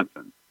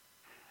 Wisconsin.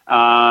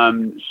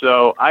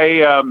 So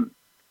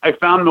I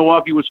found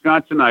Milwaukee,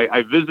 Wisconsin.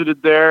 I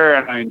visited there,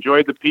 and I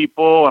enjoyed the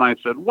people. And I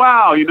said,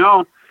 wow,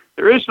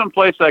 there is some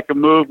place I can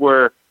move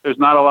where there's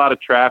not a lot of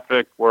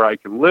traffic, where I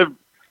can live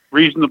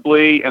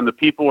reasonably, and the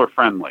people are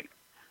friendly.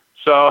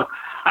 So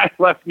I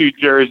left New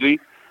Jersey.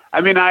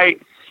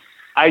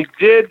 I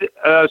did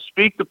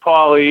speak to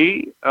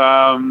Paulie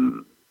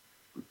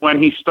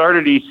when he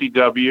started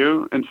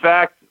ECW. In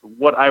fact,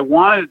 what I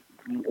wanted,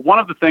 one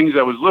of the things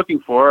I was looking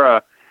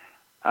for,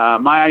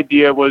 my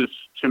idea was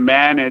to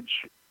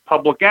manage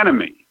Public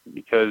Enemy,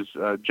 because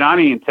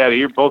Johnny and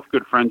Teddy are both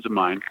good friends of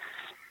mine.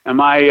 And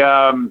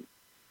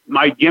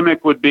my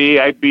gimmick would be,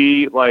 I'd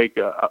be like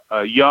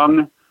a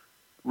young,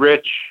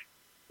 rich,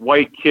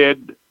 white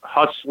kid,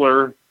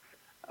 hustler,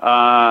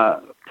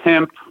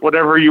 pimp,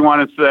 whatever you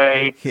want to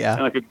say, yeah,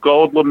 and like a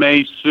gold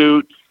lame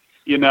suit,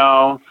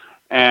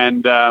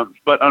 and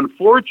but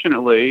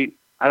unfortunately,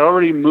 I'd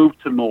already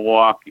moved to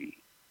Milwaukee,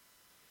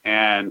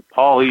 and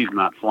Paulie's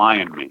not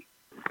flying me.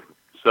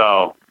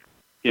 So,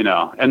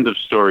 end of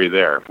story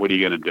there. What are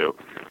you going to do?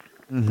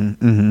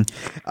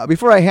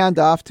 Before I hand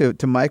off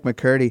to Mike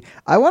McCurdy,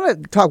 I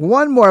want to talk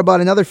one more about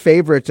another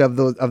favorite of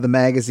the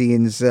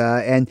magazines,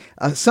 and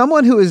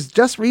someone who is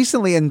just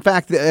recently, in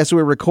fact, as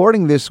we're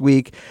recording this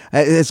week,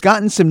 has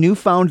gotten some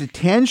newfound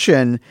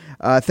attention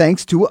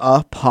thanks to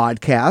a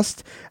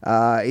podcast.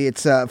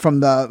 It's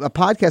from a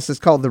podcast that's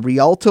called the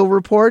Rialto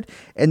Report,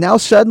 and now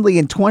suddenly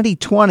in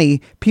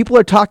 2020, people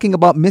are talking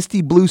about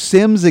Misty Blue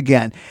Sims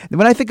again. And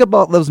when I think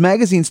about those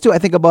magazines too, I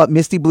think about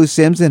Misty Blue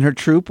Sims and her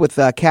troupe with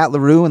Kat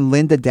LaRue and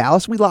Linda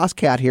Dallas. We lost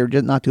Kat here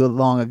just not too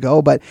long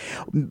ago, but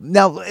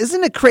now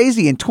isn't it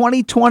crazy? In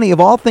 2020, of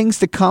all things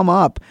to come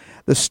up,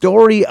 the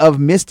story of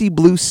Misty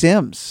Blue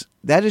Sims.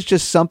 That is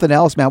just something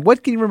else, man.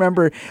 What can you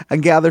remember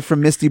and gather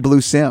from Misty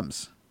Blue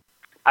Sims?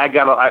 I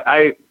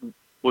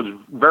was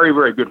very,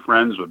 very good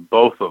friends with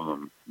both of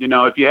them. You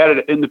know, if you had an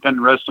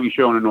independent wrestling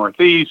show in the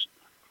Northeast,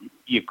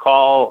 you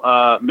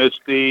call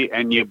Misty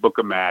and you book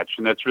a match,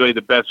 and that's really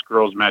the best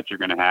girls match you're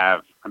going to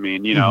have. I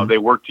mean, you know, they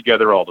work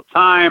together all the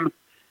time,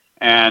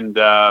 and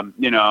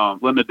you know,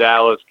 Linda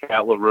Dallas,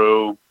 Kat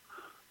LaRue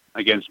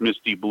against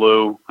Misty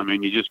Blue. I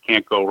mean, you just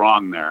can't go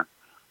wrong there.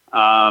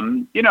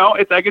 You know,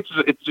 I think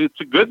it's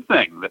a good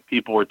thing that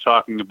people were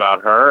talking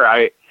about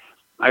her.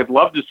 I'd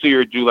love to see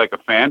her do like a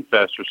fan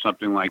fest or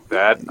something like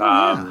that.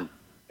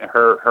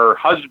 Her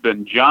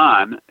husband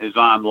John is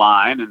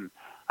online, and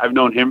I've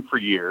known him for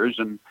years,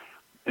 and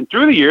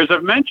through the years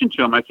I've mentioned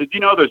to him, I said, you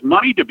know, there's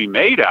money to be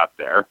made out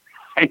there.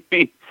 I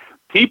mean,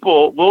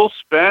 people will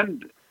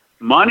spend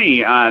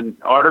money on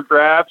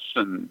autographs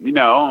and, you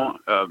know,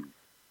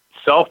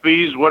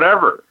 selfies,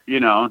 whatever, you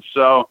know,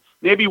 so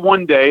maybe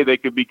one day they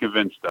could be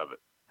convinced of it.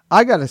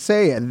 I got to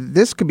say,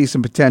 this could be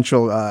some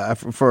potential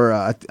for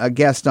a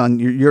guest on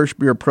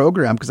your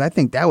program, because I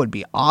think that would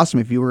be awesome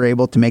if you were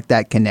able to make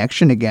that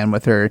connection again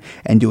with her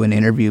and do an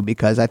interview,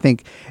 because I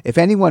think if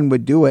anyone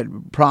would do it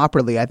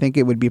properly, I think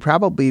it would be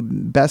probably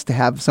best to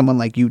have someone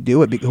like you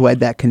do it, who had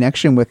that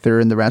connection with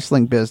her in the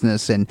wrestling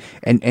business and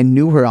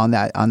knew her on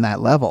that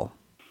level.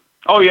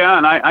 Oh, yeah,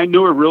 and I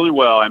knew her really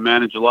well. I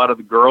managed a lot of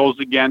the girls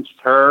against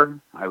her.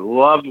 I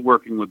loved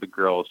working with the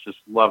girls, just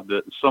loved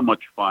it. So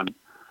much fun.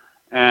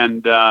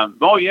 And,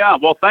 oh, yeah,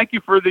 well, thank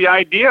you for the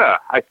idea.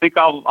 I think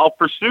I'll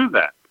pursue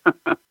that.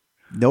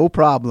 No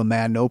problem,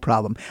 man. No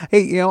problem.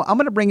 Hey, you know, I'm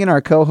going to bring in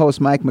our co-host,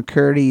 Mike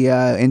McCurdy,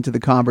 into the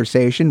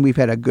conversation. We've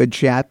had a good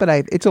chat, but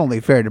it's only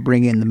fair to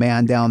bring in the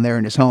man down there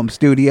in his home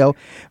studio.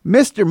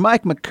 Mr.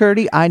 Mike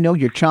McCurdy, I know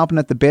you're chomping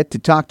at the bit to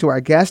talk to our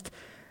guest.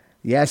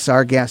 Yes,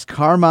 our guest,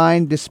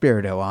 Carmine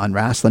DeSpirito on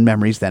Rasslin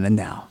Memories Then and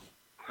Now.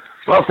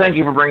 Well, thank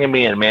you for bringing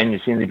me in, man. You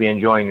seem to be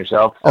enjoying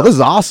yourself. Oh, this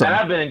is awesome. And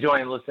I've been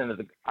enjoying listening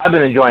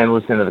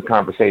to the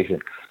conversation.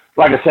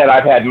 Like I said,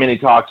 I've had many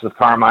talks with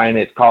Carmine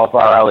at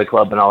Cauliflower Alley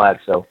Club and all that.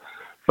 So,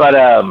 but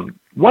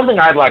one thing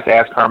I'd like to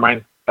ask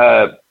Carmine,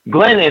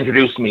 Glen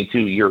introduced me to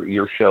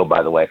your show,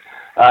 by the way.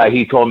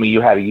 He told me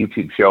you had a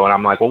YouTube show, and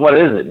I'm like, well, what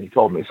is it? And he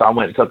told me, so I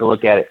went and took a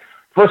look at it.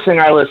 First thing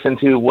I listened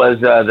to was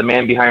the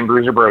man behind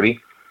Bruiser Brody,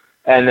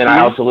 and then I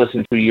also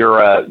listened to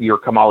your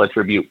Kamala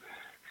tribute.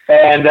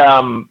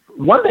 And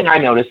one thing I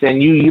noticed,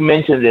 and you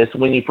mentioned this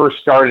when you first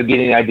started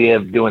getting the idea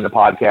of doing the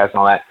podcast and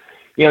all that,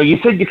 you know, you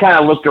said you kind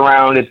of looked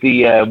around at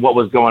the what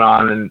was going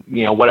on and,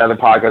 you know, what other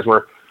podcasts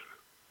were.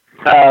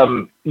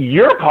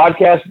 Your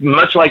podcast,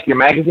 much like your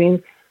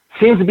magazine,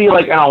 seems to be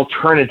like an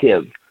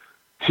alternative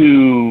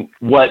to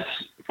what's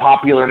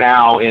popular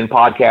now in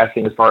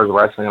podcasting as far as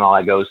wrestling and all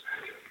that goes.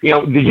 You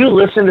know, did you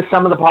listen to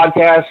some of the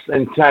podcasts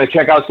and kind of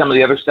check out some of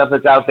the other stuff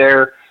that's out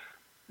there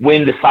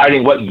when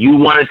deciding what you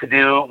wanted to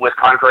do with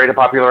Contrary to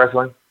Popular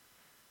Wrestling?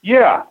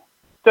 Yeah,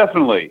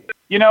 definitely.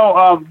 You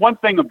know, one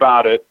thing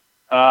about it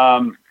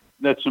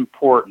that's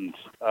important,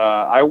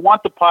 I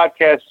want the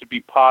podcast to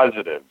be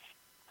positive.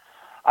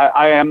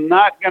 We're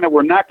not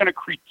going to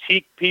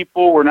critique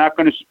people. We're not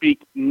going to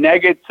speak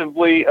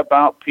negatively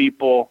about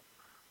people.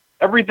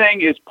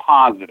 Everything is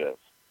positive.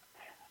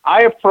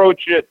 I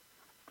approach it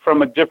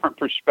from a different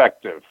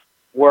perspective,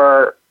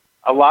 where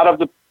a lot of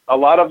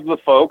the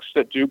folks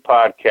that do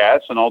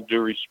podcasts, in all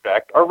due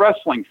respect, are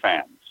wrestling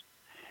fans,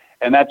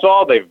 and that's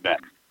all they've been.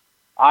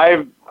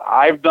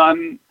 I've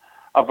done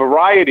a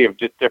variety of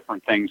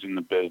different things in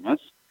the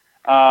business,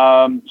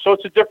 so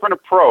it's a different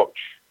approach.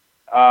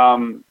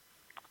 I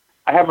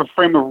have a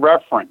frame of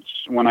reference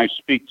when I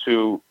speak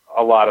to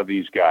a lot of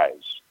these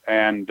guys,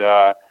 and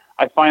I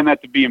find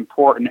that to be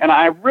important. And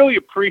I really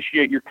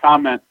appreciate your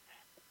comment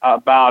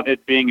about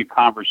it being a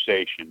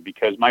conversation,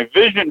 because my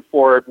vision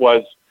for it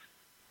was,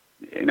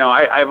 you know,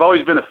 I've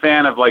always been a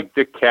fan of like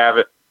Dick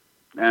Cavett,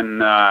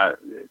 and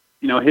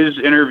you know, his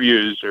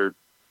interviews are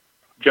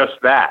just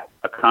that,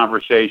 a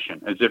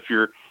conversation, as if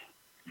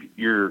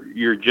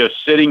you're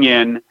just sitting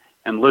in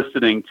and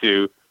listening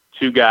to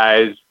two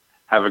guys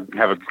have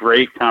a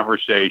great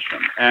conversation,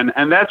 and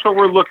that's what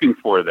we're looking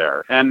for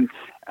there. And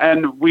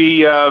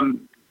we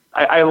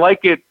I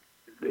like it.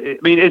 I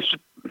mean, it's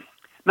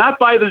not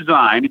by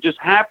design. It just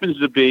happens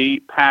to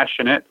be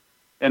passionate,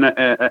 and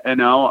you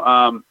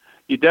know,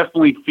 you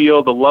definitely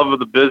feel the love of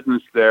the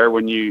business there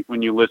when you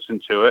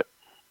listen to it.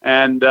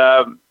 And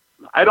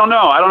I don't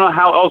know. I don't know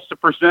how else to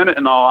present it,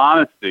 in all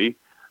honesty.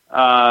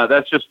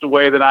 That's just the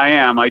way that I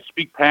am. I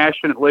speak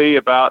passionately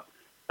about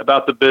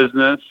the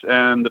business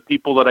and the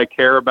people that I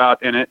care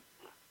about in it.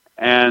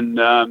 And,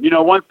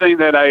 one thing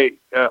that I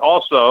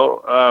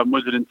also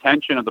was an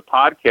intention of the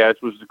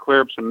podcast was to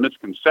clear up some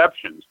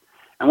misconceptions.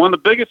 And one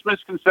of the biggest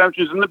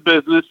misconceptions in the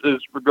business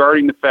is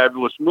regarding the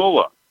fabulous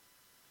Moolah.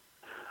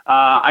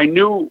 I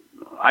knew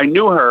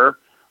her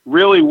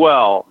really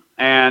well,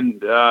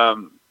 and all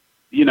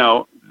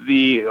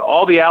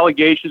the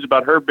allegations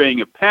about her being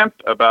a pimp,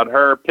 about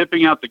her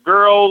pimping out the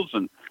girls,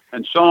 and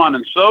so on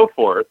and so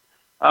forth.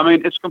 I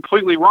mean, it's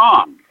completely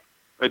wrong.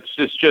 It's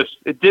just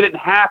it didn't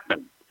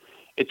happen.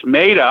 It's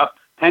made up.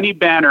 Penny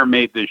Banner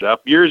made this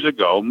up years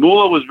ago.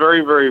 Moolah was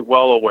very, very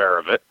well aware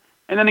of it,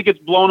 and then it gets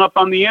blown up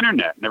on the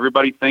internet, and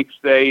everybody thinks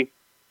they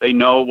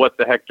know what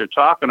the heck they're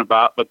talking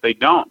about, but they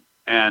don't.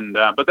 And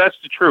but that's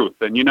the truth.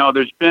 And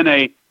there's been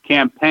a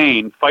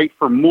campaign, Fight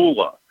for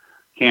Moolah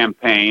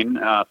campaign,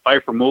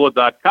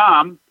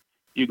 fightformoolah.com.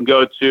 You can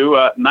go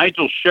to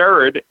Nigel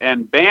Sherrod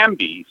and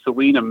Bambi,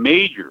 Selena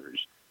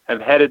Majors,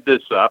 have headed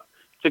this up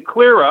to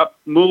clear up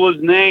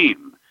Moolah's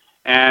name.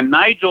 And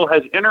Nigel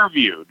has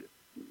interviewed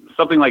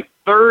something like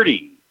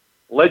 30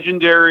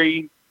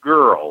 legendary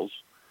girls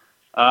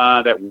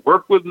that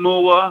work with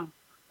Moolah,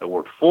 that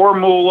work for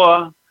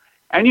Moolah.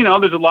 And,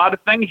 there's a lot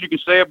of things you can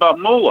say about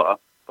Moolah,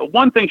 but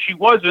one thing she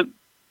wasn't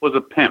was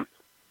a pimp.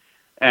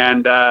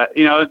 And,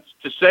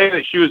 to say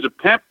that she was a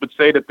pimp would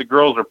say that the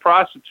girls are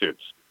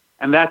prostitutes.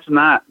 And that's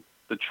not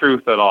the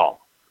truth at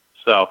all.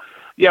 So,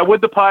 yeah,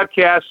 with the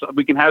podcast,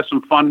 we can have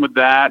some fun with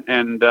that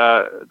and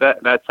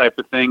that type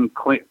of thing,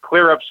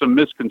 clear up some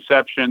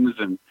misconceptions.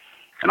 And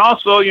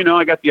also,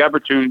 I got the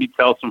opportunity to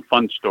tell some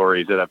fun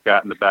stories that I've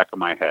got in the back of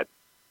my head.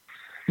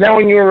 Now,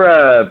 when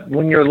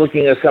you're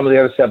looking at some of the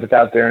other stuff that's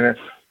out there,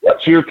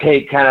 what's your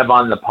take kind of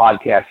on the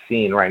podcast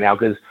scene right now?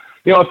 Because,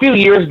 a few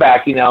years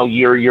back,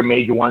 your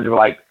major ones were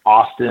like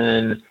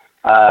Austin,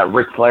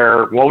 Ric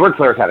Flair. Well, Ric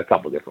Flair's had a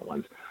couple different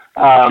ones.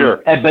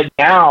 Sure. But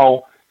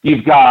now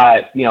you've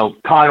got,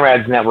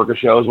 Conrad's network of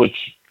shows,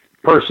 which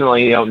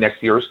personally, next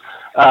to yours,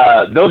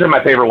 those are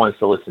my favorite ones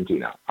to listen to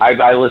now.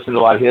 I listen to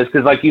a lot of his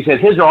because, like you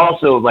said, his are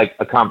also like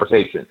a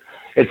conversation.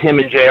 It's him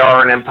and JR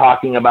and them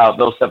talking about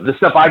the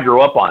stuff I grew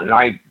up on, and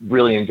I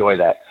really enjoy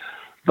that.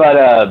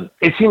 But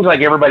it seems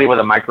like everybody with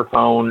a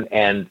microphone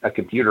and a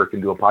computer can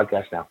do a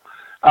podcast now.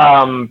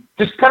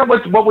 Just kind of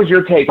what was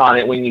your take on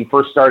it when you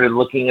first started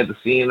looking at the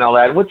scene and all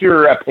that? What's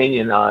your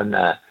opinion on,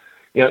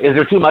 is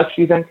there too much,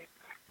 do you think?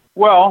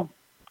 Well,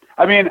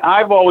 I mean,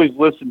 I've always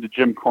listened to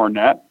Jim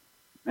Cornette.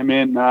 I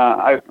mean,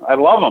 I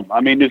love him.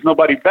 I mean, there's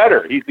nobody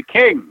better. He's the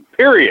king,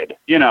 period.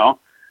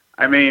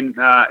 I mean,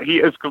 he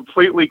has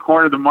completely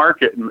cornered the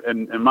market,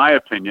 in my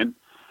opinion.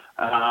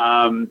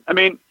 I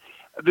mean,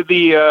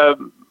 the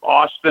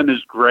Austin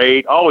is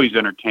great, always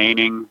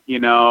entertaining,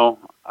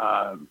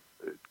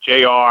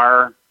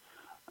 JR.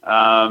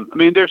 I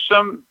mean, there's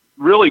some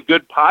really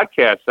good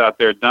podcasts out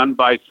there done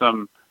by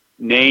some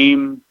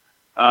name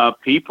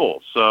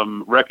people,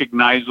 some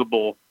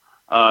recognizable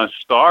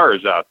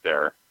stars out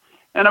there.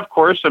 And of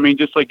course, I mean,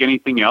 just like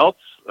anything else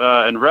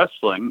in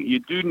wrestling, you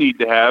do need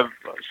to have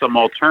some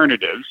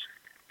alternatives,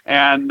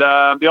 and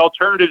the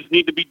alternatives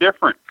need to be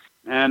different.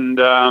 And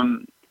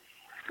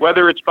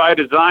whether it's by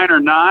design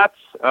or not,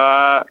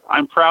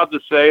 I'm proud to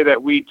say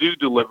that we do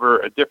deliver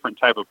a different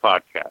type of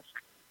podcast.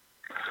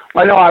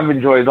 I know I've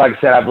enjoyed, like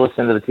I said, I've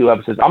listened to the 2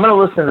 episodes. I'm going to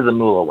listen to the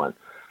Moolah one.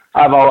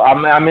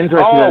 I'm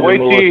interested in the wait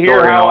Moolah till you hear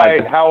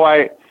story.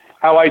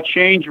 how I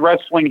changed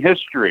wrestling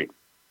history.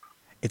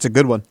 It's a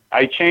good one.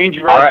 I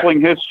changed wrestling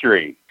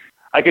history.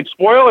 I could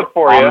spoil it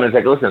for you. I'm going to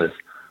take a listen to this.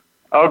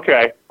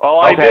 Okay.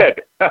 I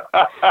did.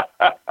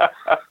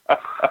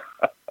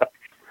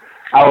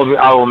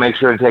 I will make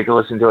sure to take a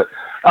listen to it.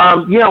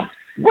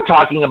 We're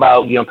talking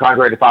about,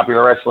 contrary to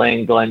popular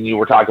wrestling, Glenn, you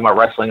were talking about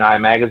Wrestling Eye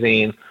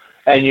magazine,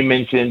 and you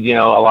mentioned,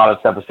 a lot of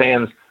stuff as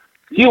fans.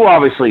 You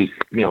obviously,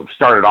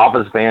 started off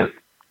as a fan.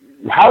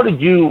 When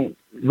did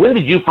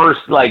you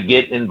first,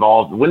 get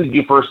involved? When did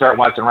you first start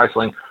watching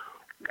wrestling?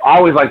 I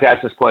always like to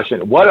ask this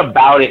question. What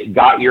about it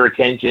got your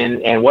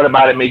attention, and what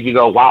about it made you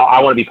go, wow,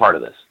 I want to be part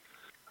of this?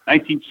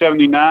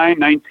 1979,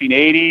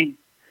 1980.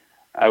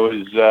 I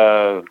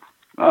was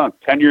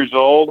 10 years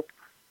old,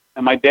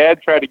 and my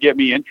dad tried to get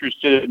me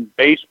interested in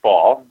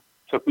baseball,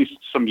 took me to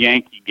some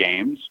Yankee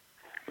games.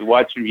 We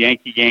watched some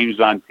Yankee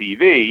games on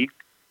TV,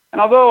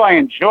 and although I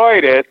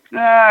enjoyed it,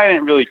 I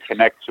didn't really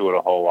connect to it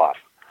a whole lot.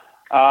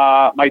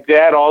 My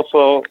dad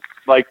also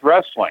liked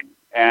wrestling,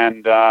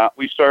 and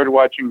we started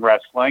watching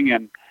wrestling,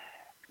 and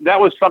that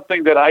was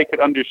something that I could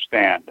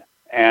understand,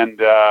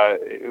 and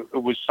it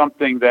was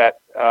something that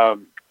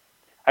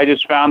I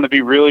just found to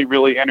be really,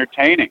 really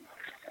entertaining.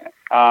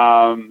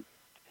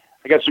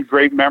 I got some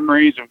great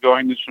memories of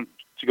going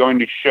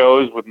to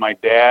shows with my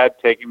dad,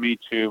 taking me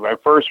to my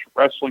first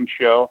wrestling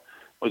show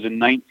was in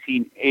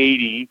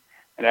 1980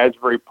 at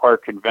Asbury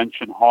Park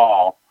Convention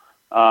Hall,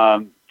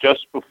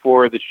 just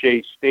before the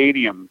Shea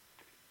Stadium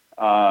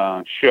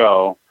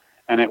show.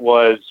 and it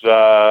was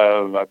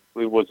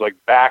like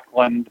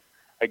Backlund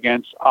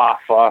against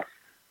Offa.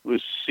 It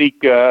was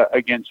Sika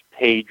against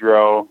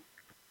Pedro.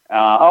 And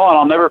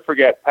I'll never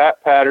forget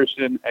Pat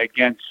Patterson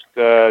against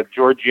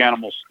George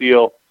Animal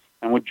Steele.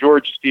 And when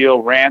George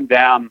Steele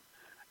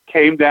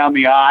came down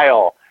the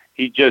aisle,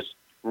 he just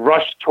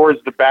rushed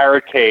towards the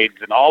barricades,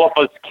 and all of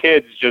us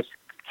kids just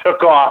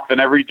took off in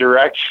every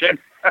direction.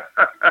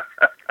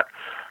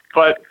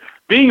 But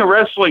being a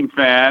wrestling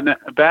fan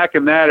back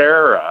in that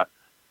era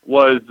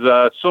was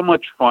so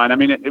much fun. I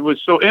mean, it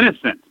was so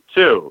innocent,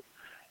 too.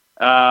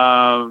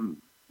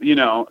 You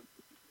know,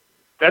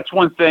 that's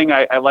one thing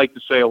I like to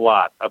say a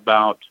lot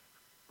about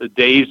the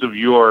days of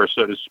yore,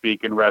 so to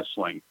speak, in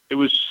wrestling. It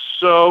was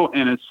so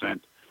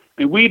innocent.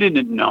 I mean, we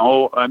didn't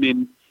know. I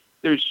mean,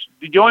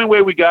 the only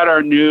way we got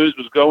our news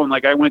was going,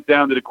 like, I went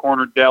down to the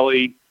corner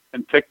deli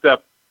and picked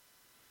up,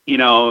 you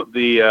know,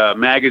 the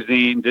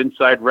magazines,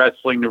 Inside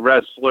Wrestling, The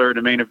Wrestler,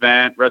 The Main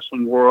Event,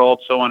 Wrestling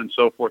World, so on and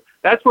so forth.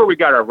 That's where we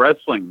got our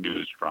wrestling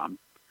news from.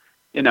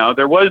 You know,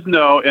 there was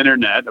no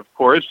internet, of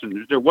course,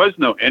 and there was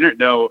no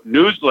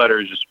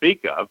newsletters to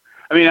speak of.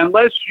 I mean,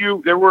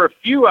 there were a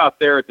few out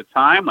there at the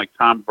time, like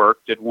Tom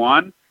Burke did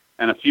one,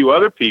 and a few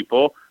other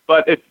people.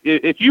 But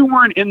if you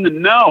weren't in the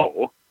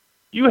know,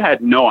 you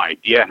had no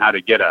idea how to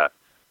get a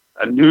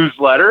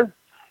newsletter.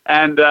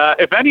 And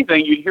if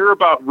anything, you'd hear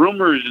about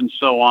rumors and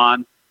so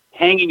on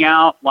hanging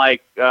out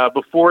like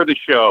before the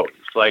shows,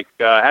 like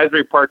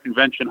Asbury Park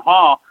Convention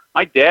Hall.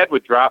 My dad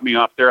would drop me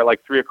off there at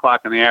like 3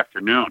 o'clock in the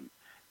afternoon.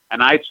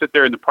 And I'd sit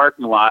there in the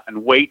parking lot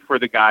and wait for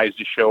the guys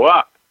to show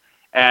up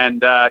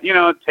and, you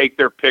know, take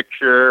their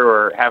picture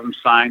or have them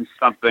sign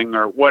something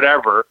or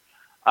whatever.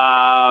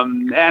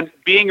 And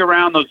being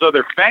around those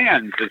other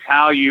fans is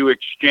how you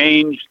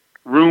exchange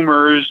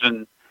rumors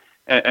and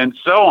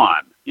so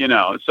on, you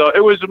know. So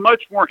it was a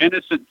much more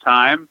innocent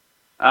time.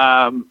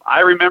 I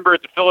remember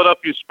at the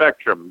Philadelphia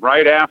Spectrum,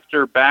 right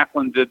after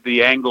Backlund did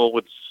the angle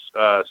with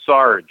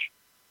Sarge,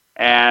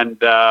 and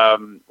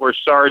where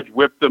Sarge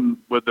whipped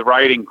him with the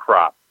riding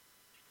crop.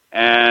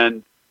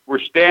 And we're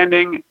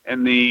standing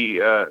in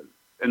the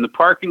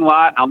parking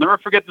lot. I'll never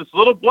forget this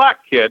little black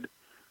kid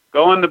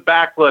going to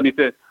Backlund. He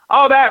said,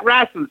 "Oh, that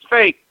Rasslin's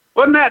fake.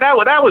 Wasn't that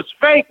was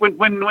fake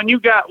when you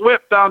got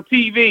whipped on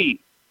TV?"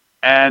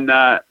 And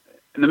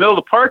in the middle of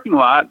the parking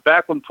lot,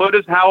 Backlund put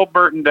his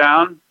Halliburton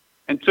down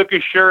and took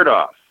his shirt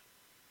off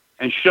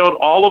and showed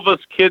all of us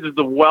kids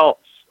the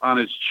welts on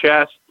his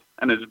chest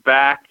and his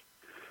back.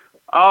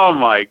 Oh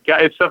my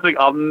God, it's something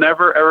I'll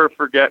never ever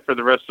forget for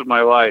the rest of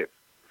my life.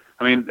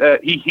 I mean,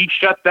 he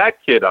shut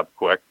that kid up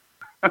quick.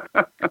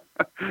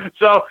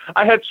 So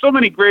I had so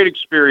many great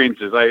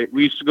experiences.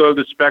 We used to go to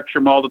the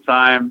Spectrum all the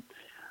time.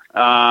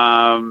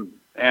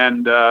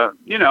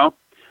 You know,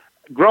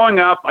 growing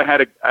up, I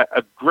had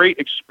a great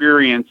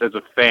experience as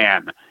a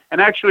fan.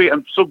 And actually,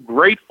 I'm so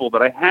grateful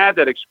that I had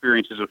that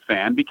experience as a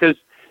fan, because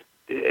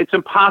it's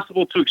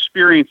impossible to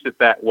experience it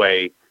that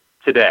way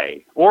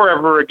today or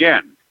ever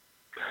again.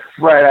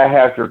 Right, I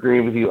have to agree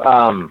with you.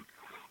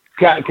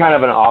 Kind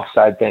of an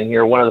offside thing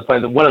here.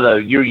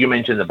 You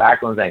mentioned the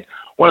Backlund thing.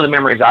 One of the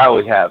memories I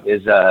always have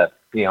is,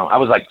 you know, I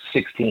was like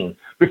 16.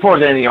 Before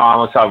then, you know, I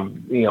almost saw,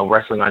 you know,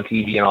 wrestling on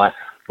TV and all that.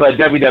 But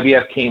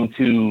WWF came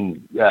to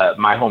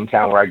my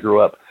hometown where I grew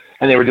up,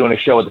 and they were doing a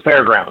show at the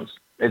fairgrounds.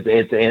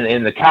 It's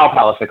in the Cow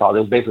Palace, they call it.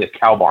 It was basically a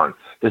cow barn.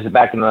 This is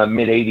back in the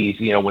mid-'80s,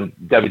 you know, when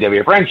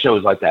WWF ran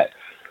shows like that.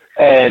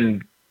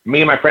 And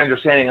me and my friends are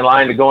standing in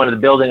line to go into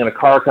the building, and a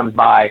car comes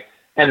by,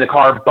 and the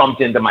car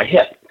bumped into my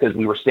hip because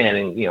we were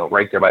standing, you know,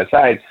 right there by the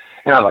side.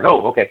 And I was like,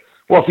 oh, okay.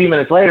 Well, a few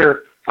minutes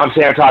later, I'm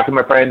standing talking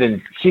to my friend,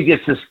 and she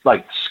gets this,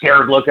 like,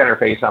 scared look on her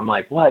face. I'm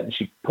like, what? And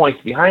she points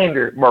behind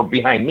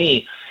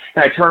me.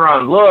 And I turn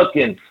around and look,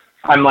 and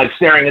I'm, like,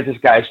 staring at this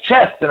guy's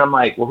chest. And I'm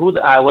like, well,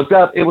 I looked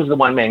up. It was the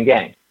one-man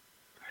gang.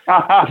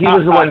 He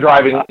was the one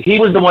driving. He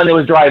was the one that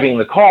was driving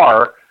the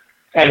car,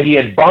 and he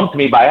had bumped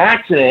me by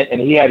accident, and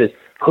he had his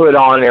hood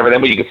on and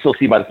everything, but you could still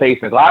see by the face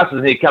and the glasses.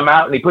 And he'd come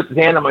out, and he puts his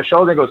hand on my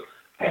shoulder and goes,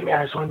 "Hey, man,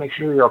 I just want to make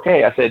sure you're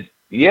okay." I said,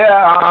 "Yeah,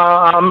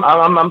 I'm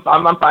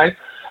fine."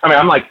 I mean,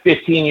 I'm like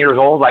 15 years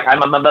old, like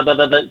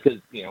because,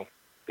 you know,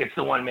 it's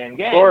the one-man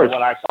gang.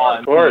 What I saw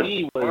on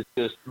TV was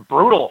just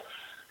brutal.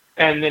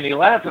 And then he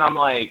left, and I'm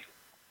like,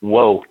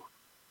 whoa.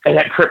 And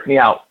that tripped me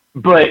out.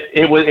 But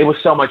it was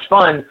so much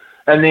fun.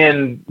 And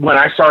then when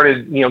I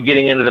started, you know,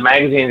 getting into the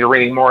magazine and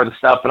reading more of the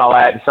stuff and all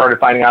that, and started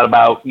finding out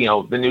about, you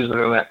know, the news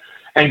and that,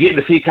 and getting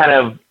to see kind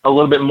of a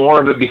little bit more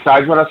of it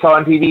besides what I saw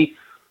on TV,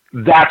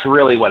 that's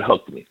really what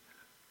hooked me.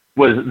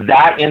 Was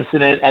that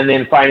incident, and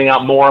then finding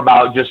out more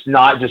about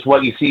not just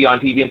what you see on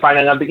TV, and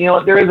finding out that, you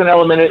know, there is an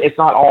element, it's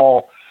not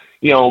all,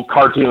 you know,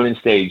 cartoon and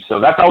stage. So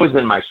that's always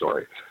been my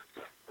story.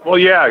 Well,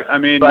 yeah, I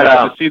mean,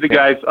 to see the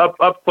guys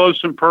up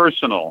close and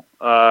personal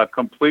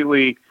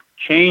completely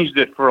changed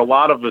it for a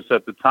lot of us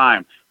at the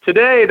time.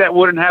 Today, that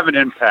wouldn't have an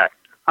impact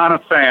on a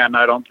fan,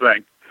 I don't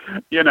think.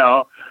 You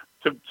know,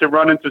 to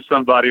run into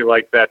somebody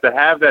like that, to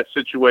have that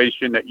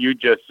situation that you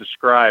just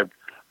described,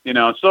 you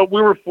know. So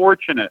we were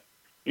fortunate,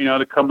 you know,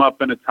 to come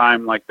up in a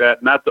time like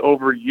that, not to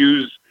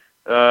overuse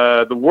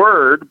the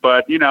word,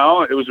 but, you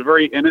know, it was a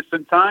very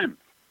innocent time.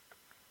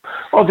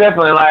 Well,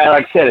 definitely. Like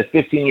I said, it's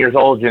 15 years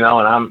old, you know,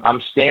 and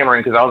I'm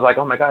stammering because I was like,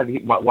 oh my God,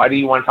 why do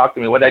you want to talk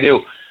to me? What did I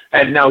do?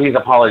 And no, he's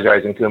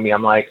apologizing to me.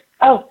 I'm like,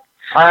 oh,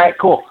 all right,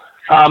 cool.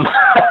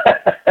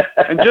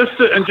 And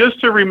just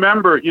to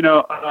remember, you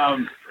know,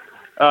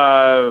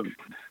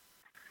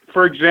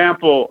 for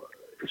example,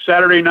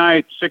 Saturday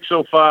night,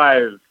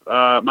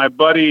 6:05, my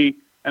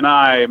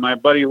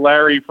buddy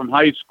Larry from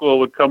high school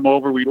would come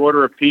over. We'd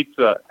order a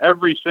pizza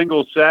every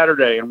single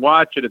Saturday and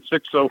watch it at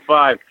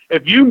 6:05.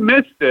 If you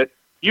missed it,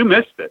 you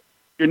missed it.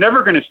 You're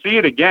never going to see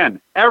it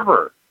again,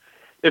 ever.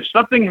 If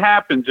something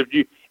happens,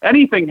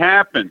 anything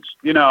happens,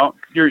 you know,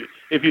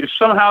 if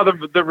somehow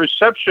the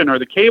reception or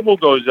the cable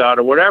goes out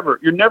or whatever,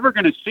 you're never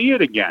going to see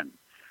it again.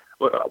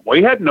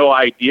 We had no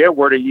idea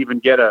where to even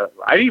get I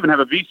didn't even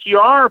have a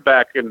VCR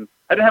I didn't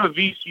have a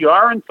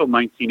VCR until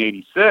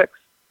 1986.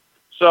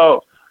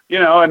 So, you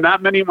know, and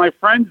not many of my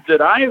friends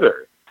did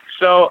either.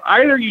 So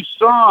either you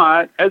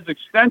saw it as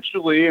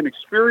extensually and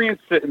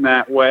experienced it in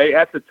that way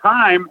at the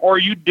time, or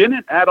you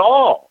didn't at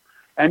all.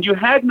 And you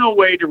had no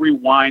way to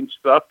rewind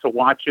stuff to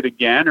watch it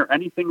again or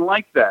anything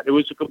like that. It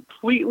was a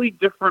completely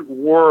different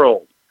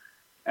world.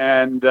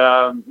 And,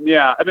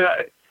 yeah, I mean,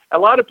 a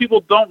lot of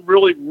people don't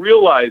really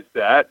realize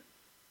that.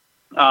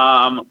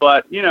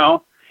 But, you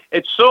know,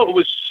 it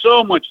was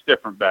so much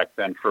different back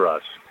then for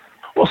us.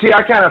 Well, see,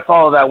 I kind of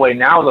follow that way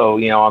now, though.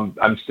 You know,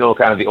 I'm still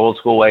kind of the old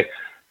school way.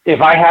 If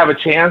I have a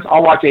chance,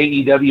 I'll watch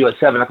AEW at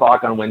 7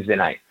 o'clock on Wednesday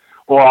night,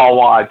 or I'll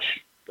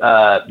watch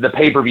the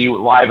pay-per-view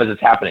live as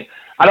it's happening.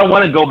 I don't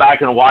want to go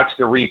back and watch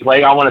the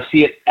replay. I want to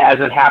see it as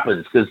it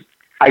happens because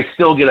I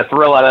still get a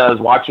thrill out of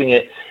watching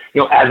it,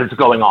 you know, as it's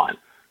going on.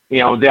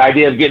 You know, the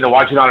idea of getting to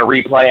watch it on a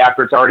replay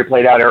after it's already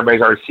played out,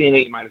 everybody's already seen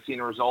it, you might have seen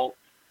the result.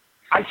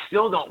 I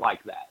still don't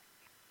like that.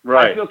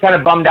 Right. I feel kind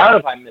of bummed out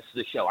if I miss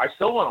the show. I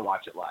still want to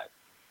watch it live.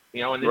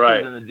 You know, and this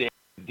is in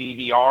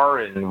the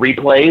DVR and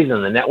replays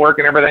and the network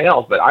and everything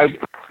else. But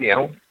you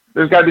know,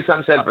 there's got to be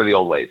something said for the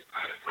old ways.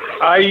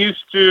 I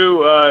used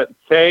to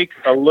take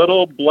a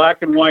little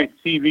black and white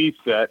TV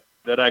set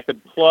that I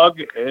could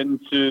plug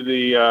into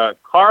the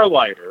car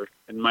lighter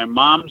in my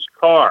mom's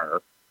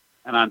car,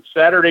 and on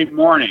Saturday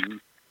morning,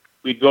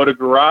 we'd go to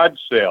garage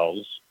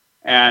sales,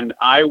 and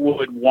I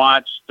would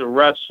watch the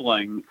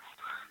wrestling,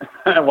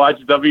 watch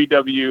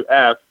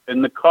WWF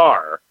in the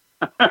car.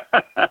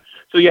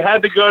 So you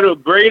had to go to a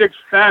great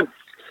extent,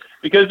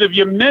 because if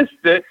you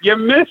missed it, you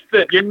missed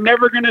it. You're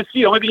never going to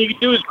see it. The only thing you can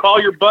do is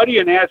call your buddy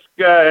and ask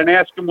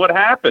him what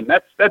happened.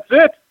 That's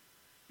it.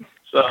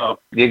 So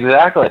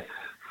exactly.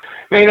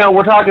 You know,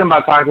 we're talking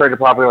about contrary to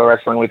popular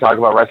wrestling. We talk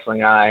about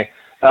Wrestling Eye.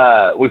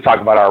 We've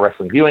talked about our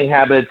wrestling viewing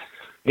habits.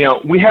 You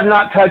know, we have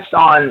not touched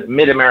on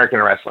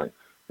Mid-American Wrestling,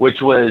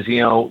 which was,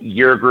 you know,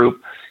 your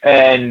group.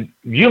 And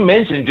you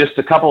mentioned just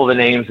a couple of the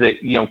names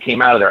that, you know,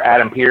 came out of there.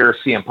 Adam Pearce,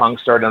 CM Punk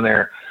started on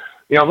there.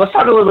 You know, let's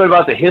talk a little bit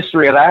about the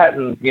history of that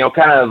and, you know,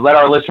 kind of let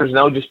our listeners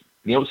know just,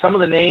 you know, some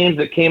of the names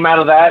that came out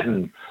of that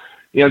and,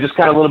 you know, just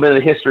kind of a little bit of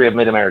the history of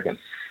Mid-American.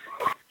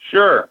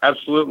 Sure,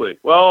 absolutely.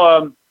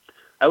 Well,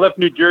 I left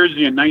New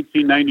Jersey in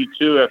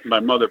 1992 after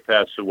my mother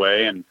passed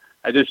away, and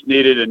I just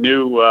needed a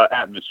new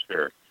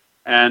atmosphere.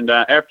 And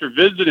after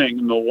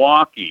visiting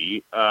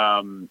Milwaukee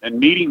and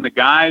meeting the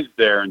guys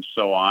there and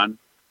so on,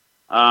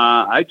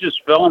 I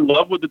just fell in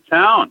love with the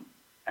town.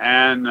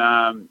 And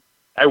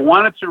I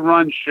wanted to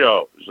run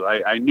shows.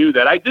 I knew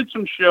that. I did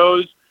some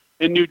shows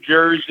in New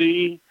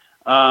Jersey,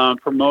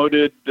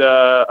 promoted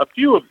a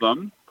few of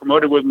them,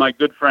 promoted with my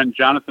good friend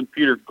Jonathan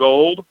Peter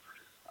Gold.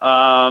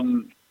 So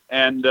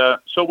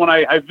when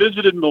I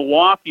visited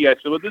Milwaukee, I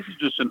said, well, this is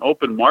just an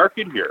open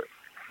market here.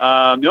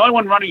 The only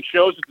one running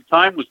shows at the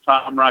time was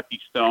Tom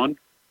Rocky Stone.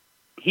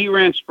 He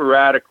ran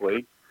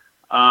sporadically.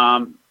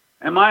 And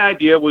my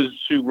idea was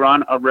to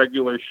run a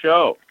regular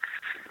show.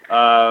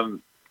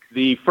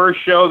 The first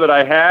show that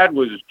I had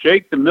was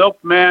Jake the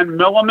Milkman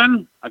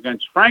Milliman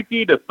against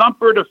Frankie the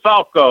Thumper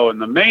DeFalco in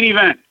the main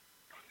event.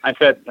 I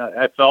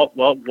felt,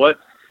 well, what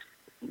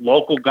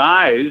local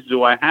guys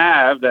do I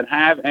have that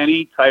have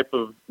any type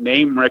of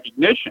name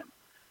recognition?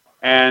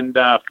 And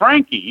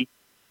Frankie,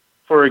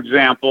 for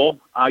example,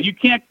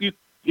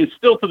 it's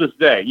still to this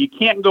day, you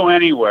can't go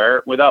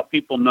anywhere without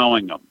people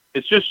knowing him.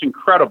 It's just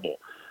incredible.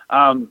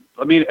 I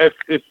mean,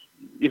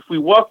 if we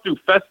walk through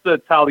Festa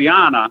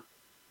Italiana,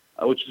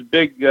 which is a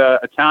big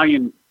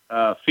Italian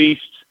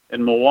feast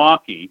in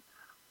Milwaukee,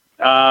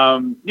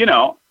 you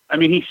know, I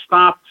mean, he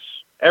stops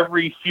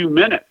every few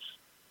minutes.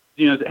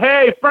 You know,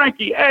 hey,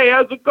 Frankie, hey,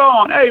 how's it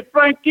going? Hey,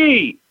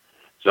 Frankie.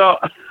 So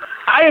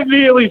I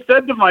immediately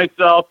said to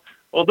myself,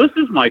 well, this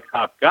is my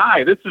top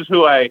guy. This is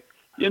who I,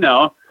 you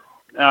know,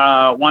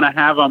 want to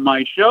have on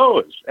my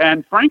shows.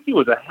 And Frankie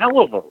was a hell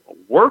of a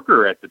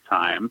worker at the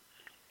time.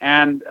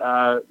 And,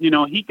 you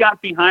know, he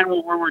got behind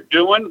what we were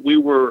doing. We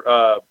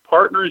were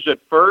partners at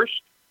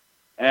first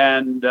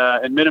and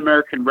in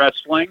Mid-American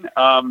Wrestling.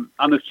 On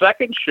the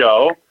second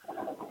show,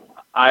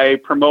 I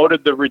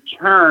promoted the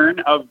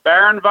return of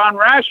Baron von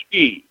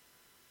Raschke,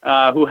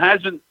 who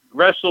hasn't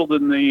wrestled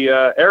in the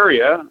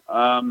area,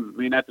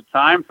 at the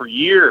time for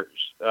years.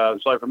 So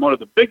I promoted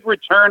the big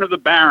return of the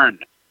Baron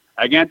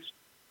against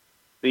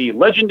the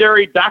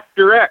legendary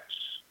Dr. X,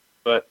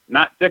 but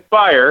not Dick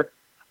Beyer,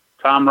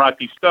 Tom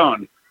Rocky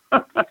Stone.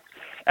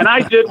 And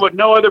I did what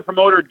no other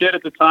promoter did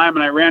at the time,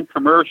 and I ran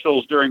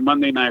commercials during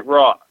Monday Night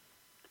Raw.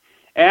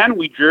 And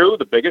we drew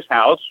the biggest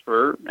house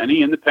for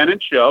any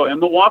independent show in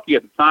Milwaukee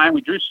at the time.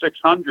 We drew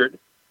 600.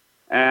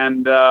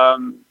 And,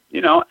 and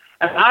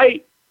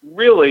I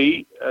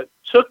really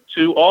took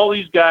to all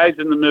these guys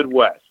in the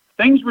Midwest.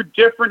 Things were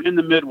different in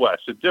the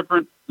Midwest.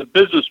 The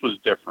business was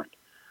different.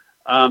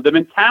 The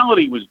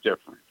mentality was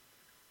different.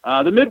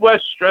 The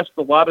Midwest stressed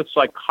a lot of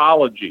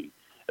psychology,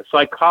 a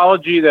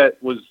psychology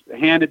that was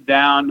handed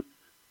down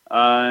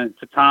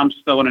to Tom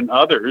Stone and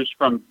others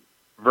from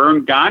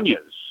Vern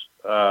Gagne's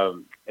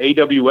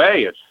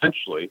AWA,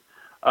 essentially,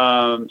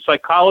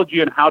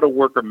 psychology on how to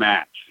work a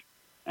match.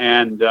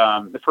 And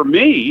for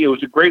me, it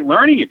was a great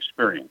learning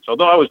experience.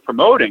 Although I was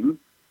promoting,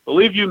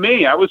 believe you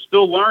me, I was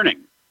still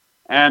learning.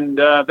 And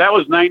that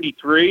was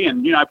 93,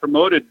 and, I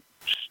promoted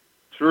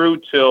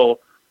through till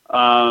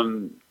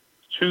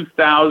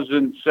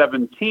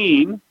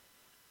 2017.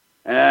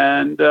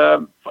 And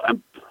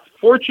I'm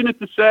fortunate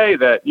to say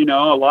that,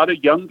 a lot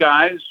of young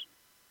guys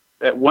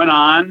that went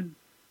on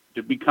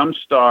to become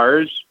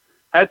stars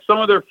had some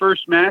of their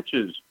first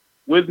matches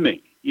with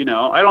me.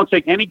 I don't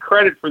take any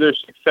credit for their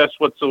success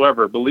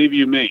whatsoever, believe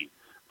you me.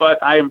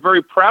 But I am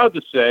very proud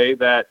to say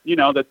that,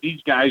 that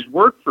these guys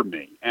worked for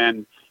me.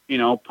 And,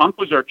 Punk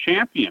was our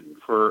champion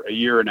for a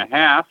year and a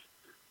half.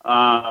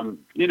 And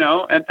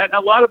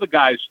a lot of the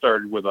guys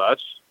started with us.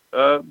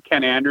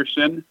 Ken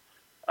Anderson.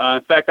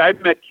 In fact, I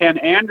met Ken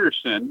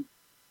Anderson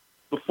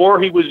before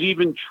he was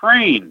even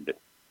trained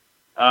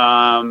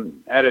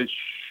at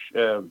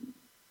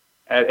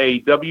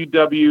a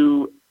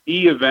WWE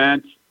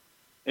event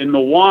in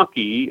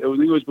Milwaukee. I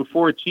think it was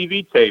before a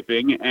TV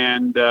taping,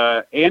 and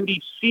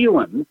Andy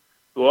Seelan,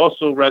 who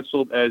also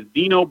wrestled as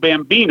Dino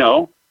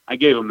Bambino, I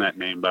gave him that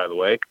name, by the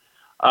way.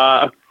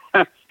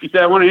 He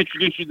said, "I want to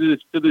introduce you to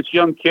this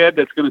young kid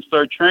that's going to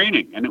start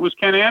training," and it was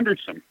Ken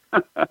Anderson.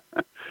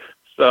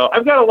 So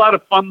I've got a lot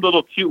of fun,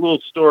 cute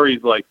little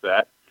stories like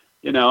that,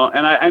 and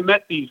I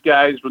met these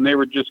guys when they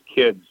were just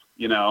kids,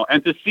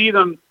 and to see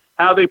them,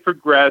 how they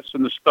progress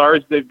and the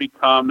stars they've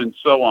become and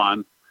so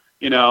on,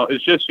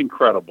 is just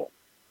incredible.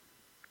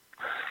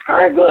 All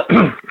right,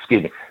 Glenn.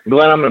 Excuse me.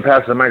 Glenn, I'm going to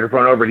pass the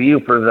microphone over to you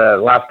for the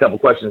last couple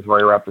questions before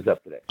we wrap this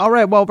up today. All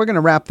right. Well, we're going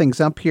to wrap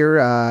things up here.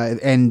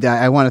 And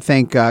I want to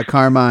thank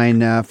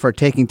Carmine for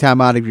taking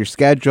time out of your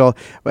schedule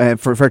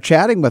for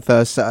chatting with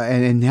us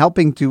and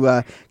helping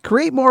to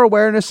create more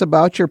awareness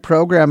about your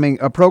programming,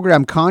 a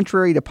program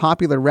contrary to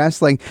popular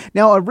wrestling.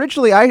 Now,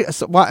 originally, I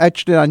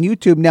watched it on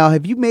YouTube. Now,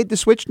 have you made the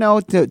switch now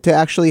to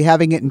actually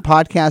having it in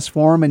podcast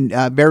form and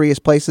various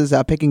places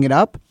picking it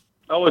up?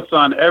 Oh, it's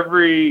on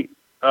every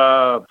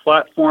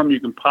platform you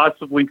can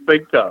possibly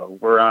think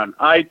of. We're on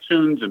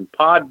iTunes and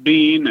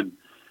Podbean, and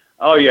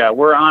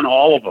we're on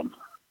all of them.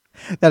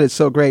 That is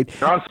so great.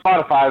 They're on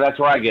Spotify. That's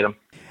where I get them.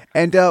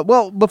 And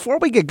before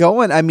we get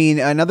going,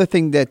 another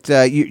thing that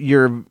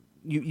you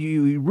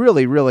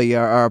really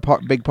are a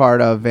big part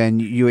of, and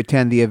you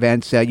attend the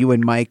events. You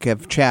and Mike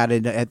have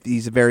chatted at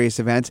these various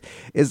events,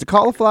 is the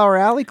Cauliflower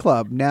Alley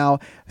Club. Now,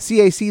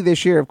 CAC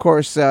this year, of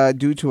course,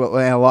 due to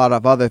a lot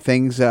of other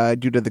things,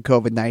 due to the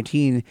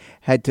COVID-19,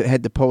 had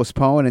to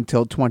postpone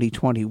until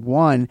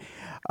 2021.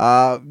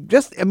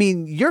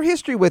 Your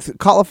history with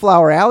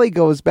Cauliflower Alley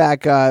goes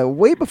back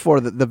way before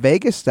the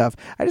Vegas stuff.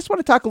 I just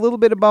want to talk a little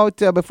bit about,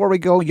 before we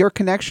go, your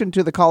connection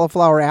to the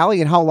Cauliflower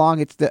Alley and how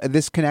long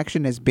this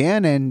connection has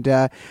been, and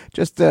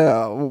just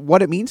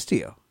what it means to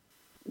you.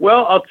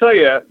 Well, I'll tell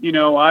you, I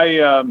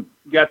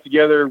got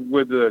together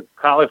with the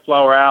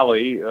Cauliflower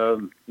Alley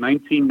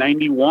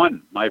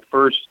 1991. My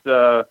first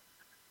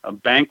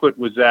banquet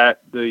was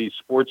at the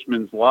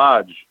Sportsman's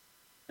Lodge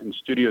in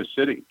Studio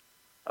City.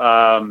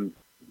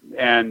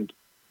 And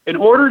in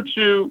order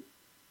to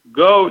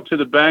go to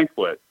the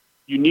banquet,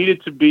 you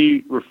needed to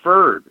be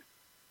referred.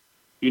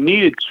 You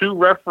needed 2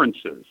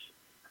 references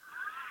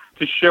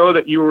to show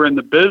that you were in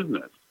the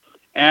business.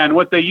 And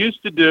what they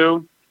used to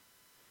do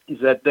is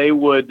that they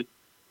would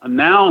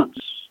announce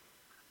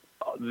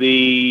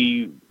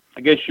the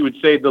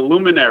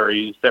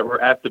luminaries that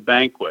were at the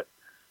banquet.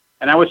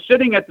 And I was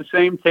sitting at the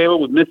same table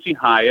with Missy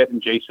Hyatt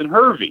and Jason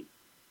Hervey.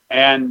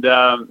 And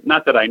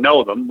not that I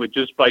know them, but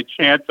just by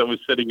chance I was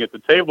sitting at the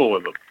table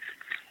with them.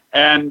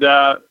 And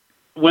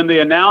when they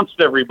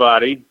announced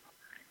everybody,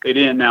 they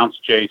didn't announce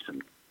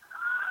Jason.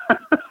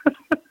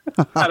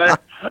 And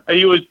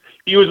he was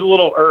a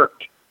little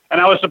irked. And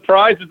I was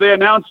surprised that they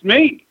announced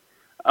me.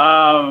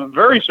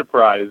 Very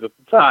surprised at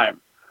the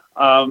time.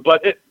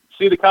 But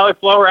the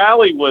Cauliflower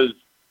Alley was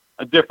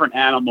a different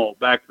animal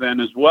back then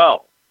as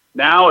well.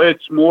 Now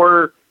it's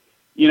more,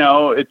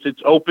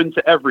 it's open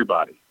to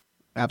everybody.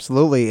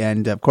 Absolutely.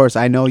 And of course,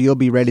 I know you'll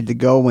be ready to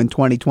go when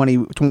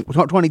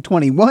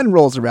 2021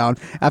 rolls around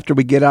after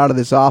we get out of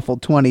this awful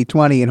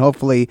 2020. And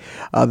hopefully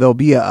there'll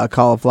be a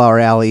Cauliflower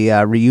Alley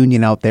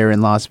reunion out there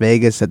in Las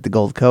Vegas at the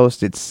Gold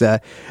Coast. It's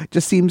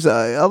just seems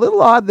a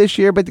little odd this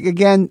year. But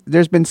again,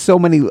 there's been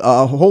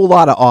a whole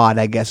lot of odd,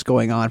 I guess,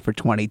 going on for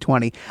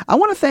 2020. I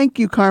want to thank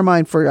you,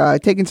 Carmine, for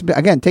taking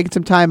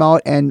some time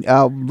out, and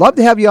love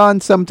to have you on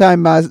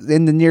sometime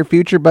in the near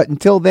future. But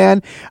until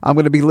then, I'm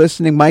going to be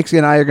listening. Mike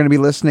and I are going to be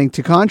listening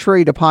to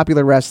Contrary to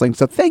Popular Wrestling.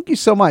 So thank you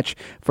so much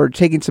for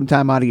taking some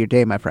time out of your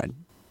day, my friend.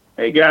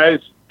 Hey,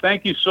 guys.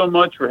 Thank you so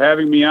much for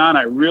having me on.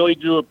 I really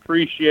do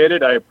appreciate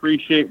it. I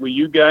appreciate what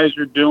you guys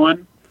are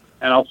doing,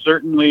 and I'll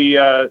certainly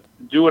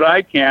do what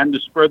I can to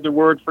spread the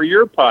word for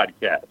your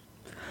podcast.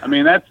 I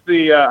mean, that's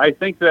I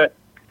think that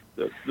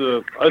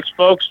the us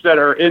folks that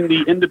are in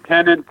the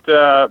independent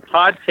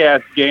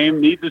podcast game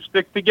need to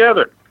stick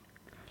together.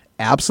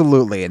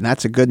 Absolutely, and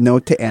that's a good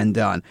note to end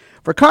on.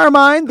 For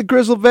Carmine, the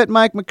Grizzled Vet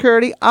Mike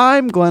McCurdy,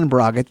 I'm Glen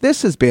Braget.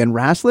 This has been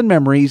Rasslin'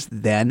 Memories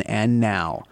Then and Now.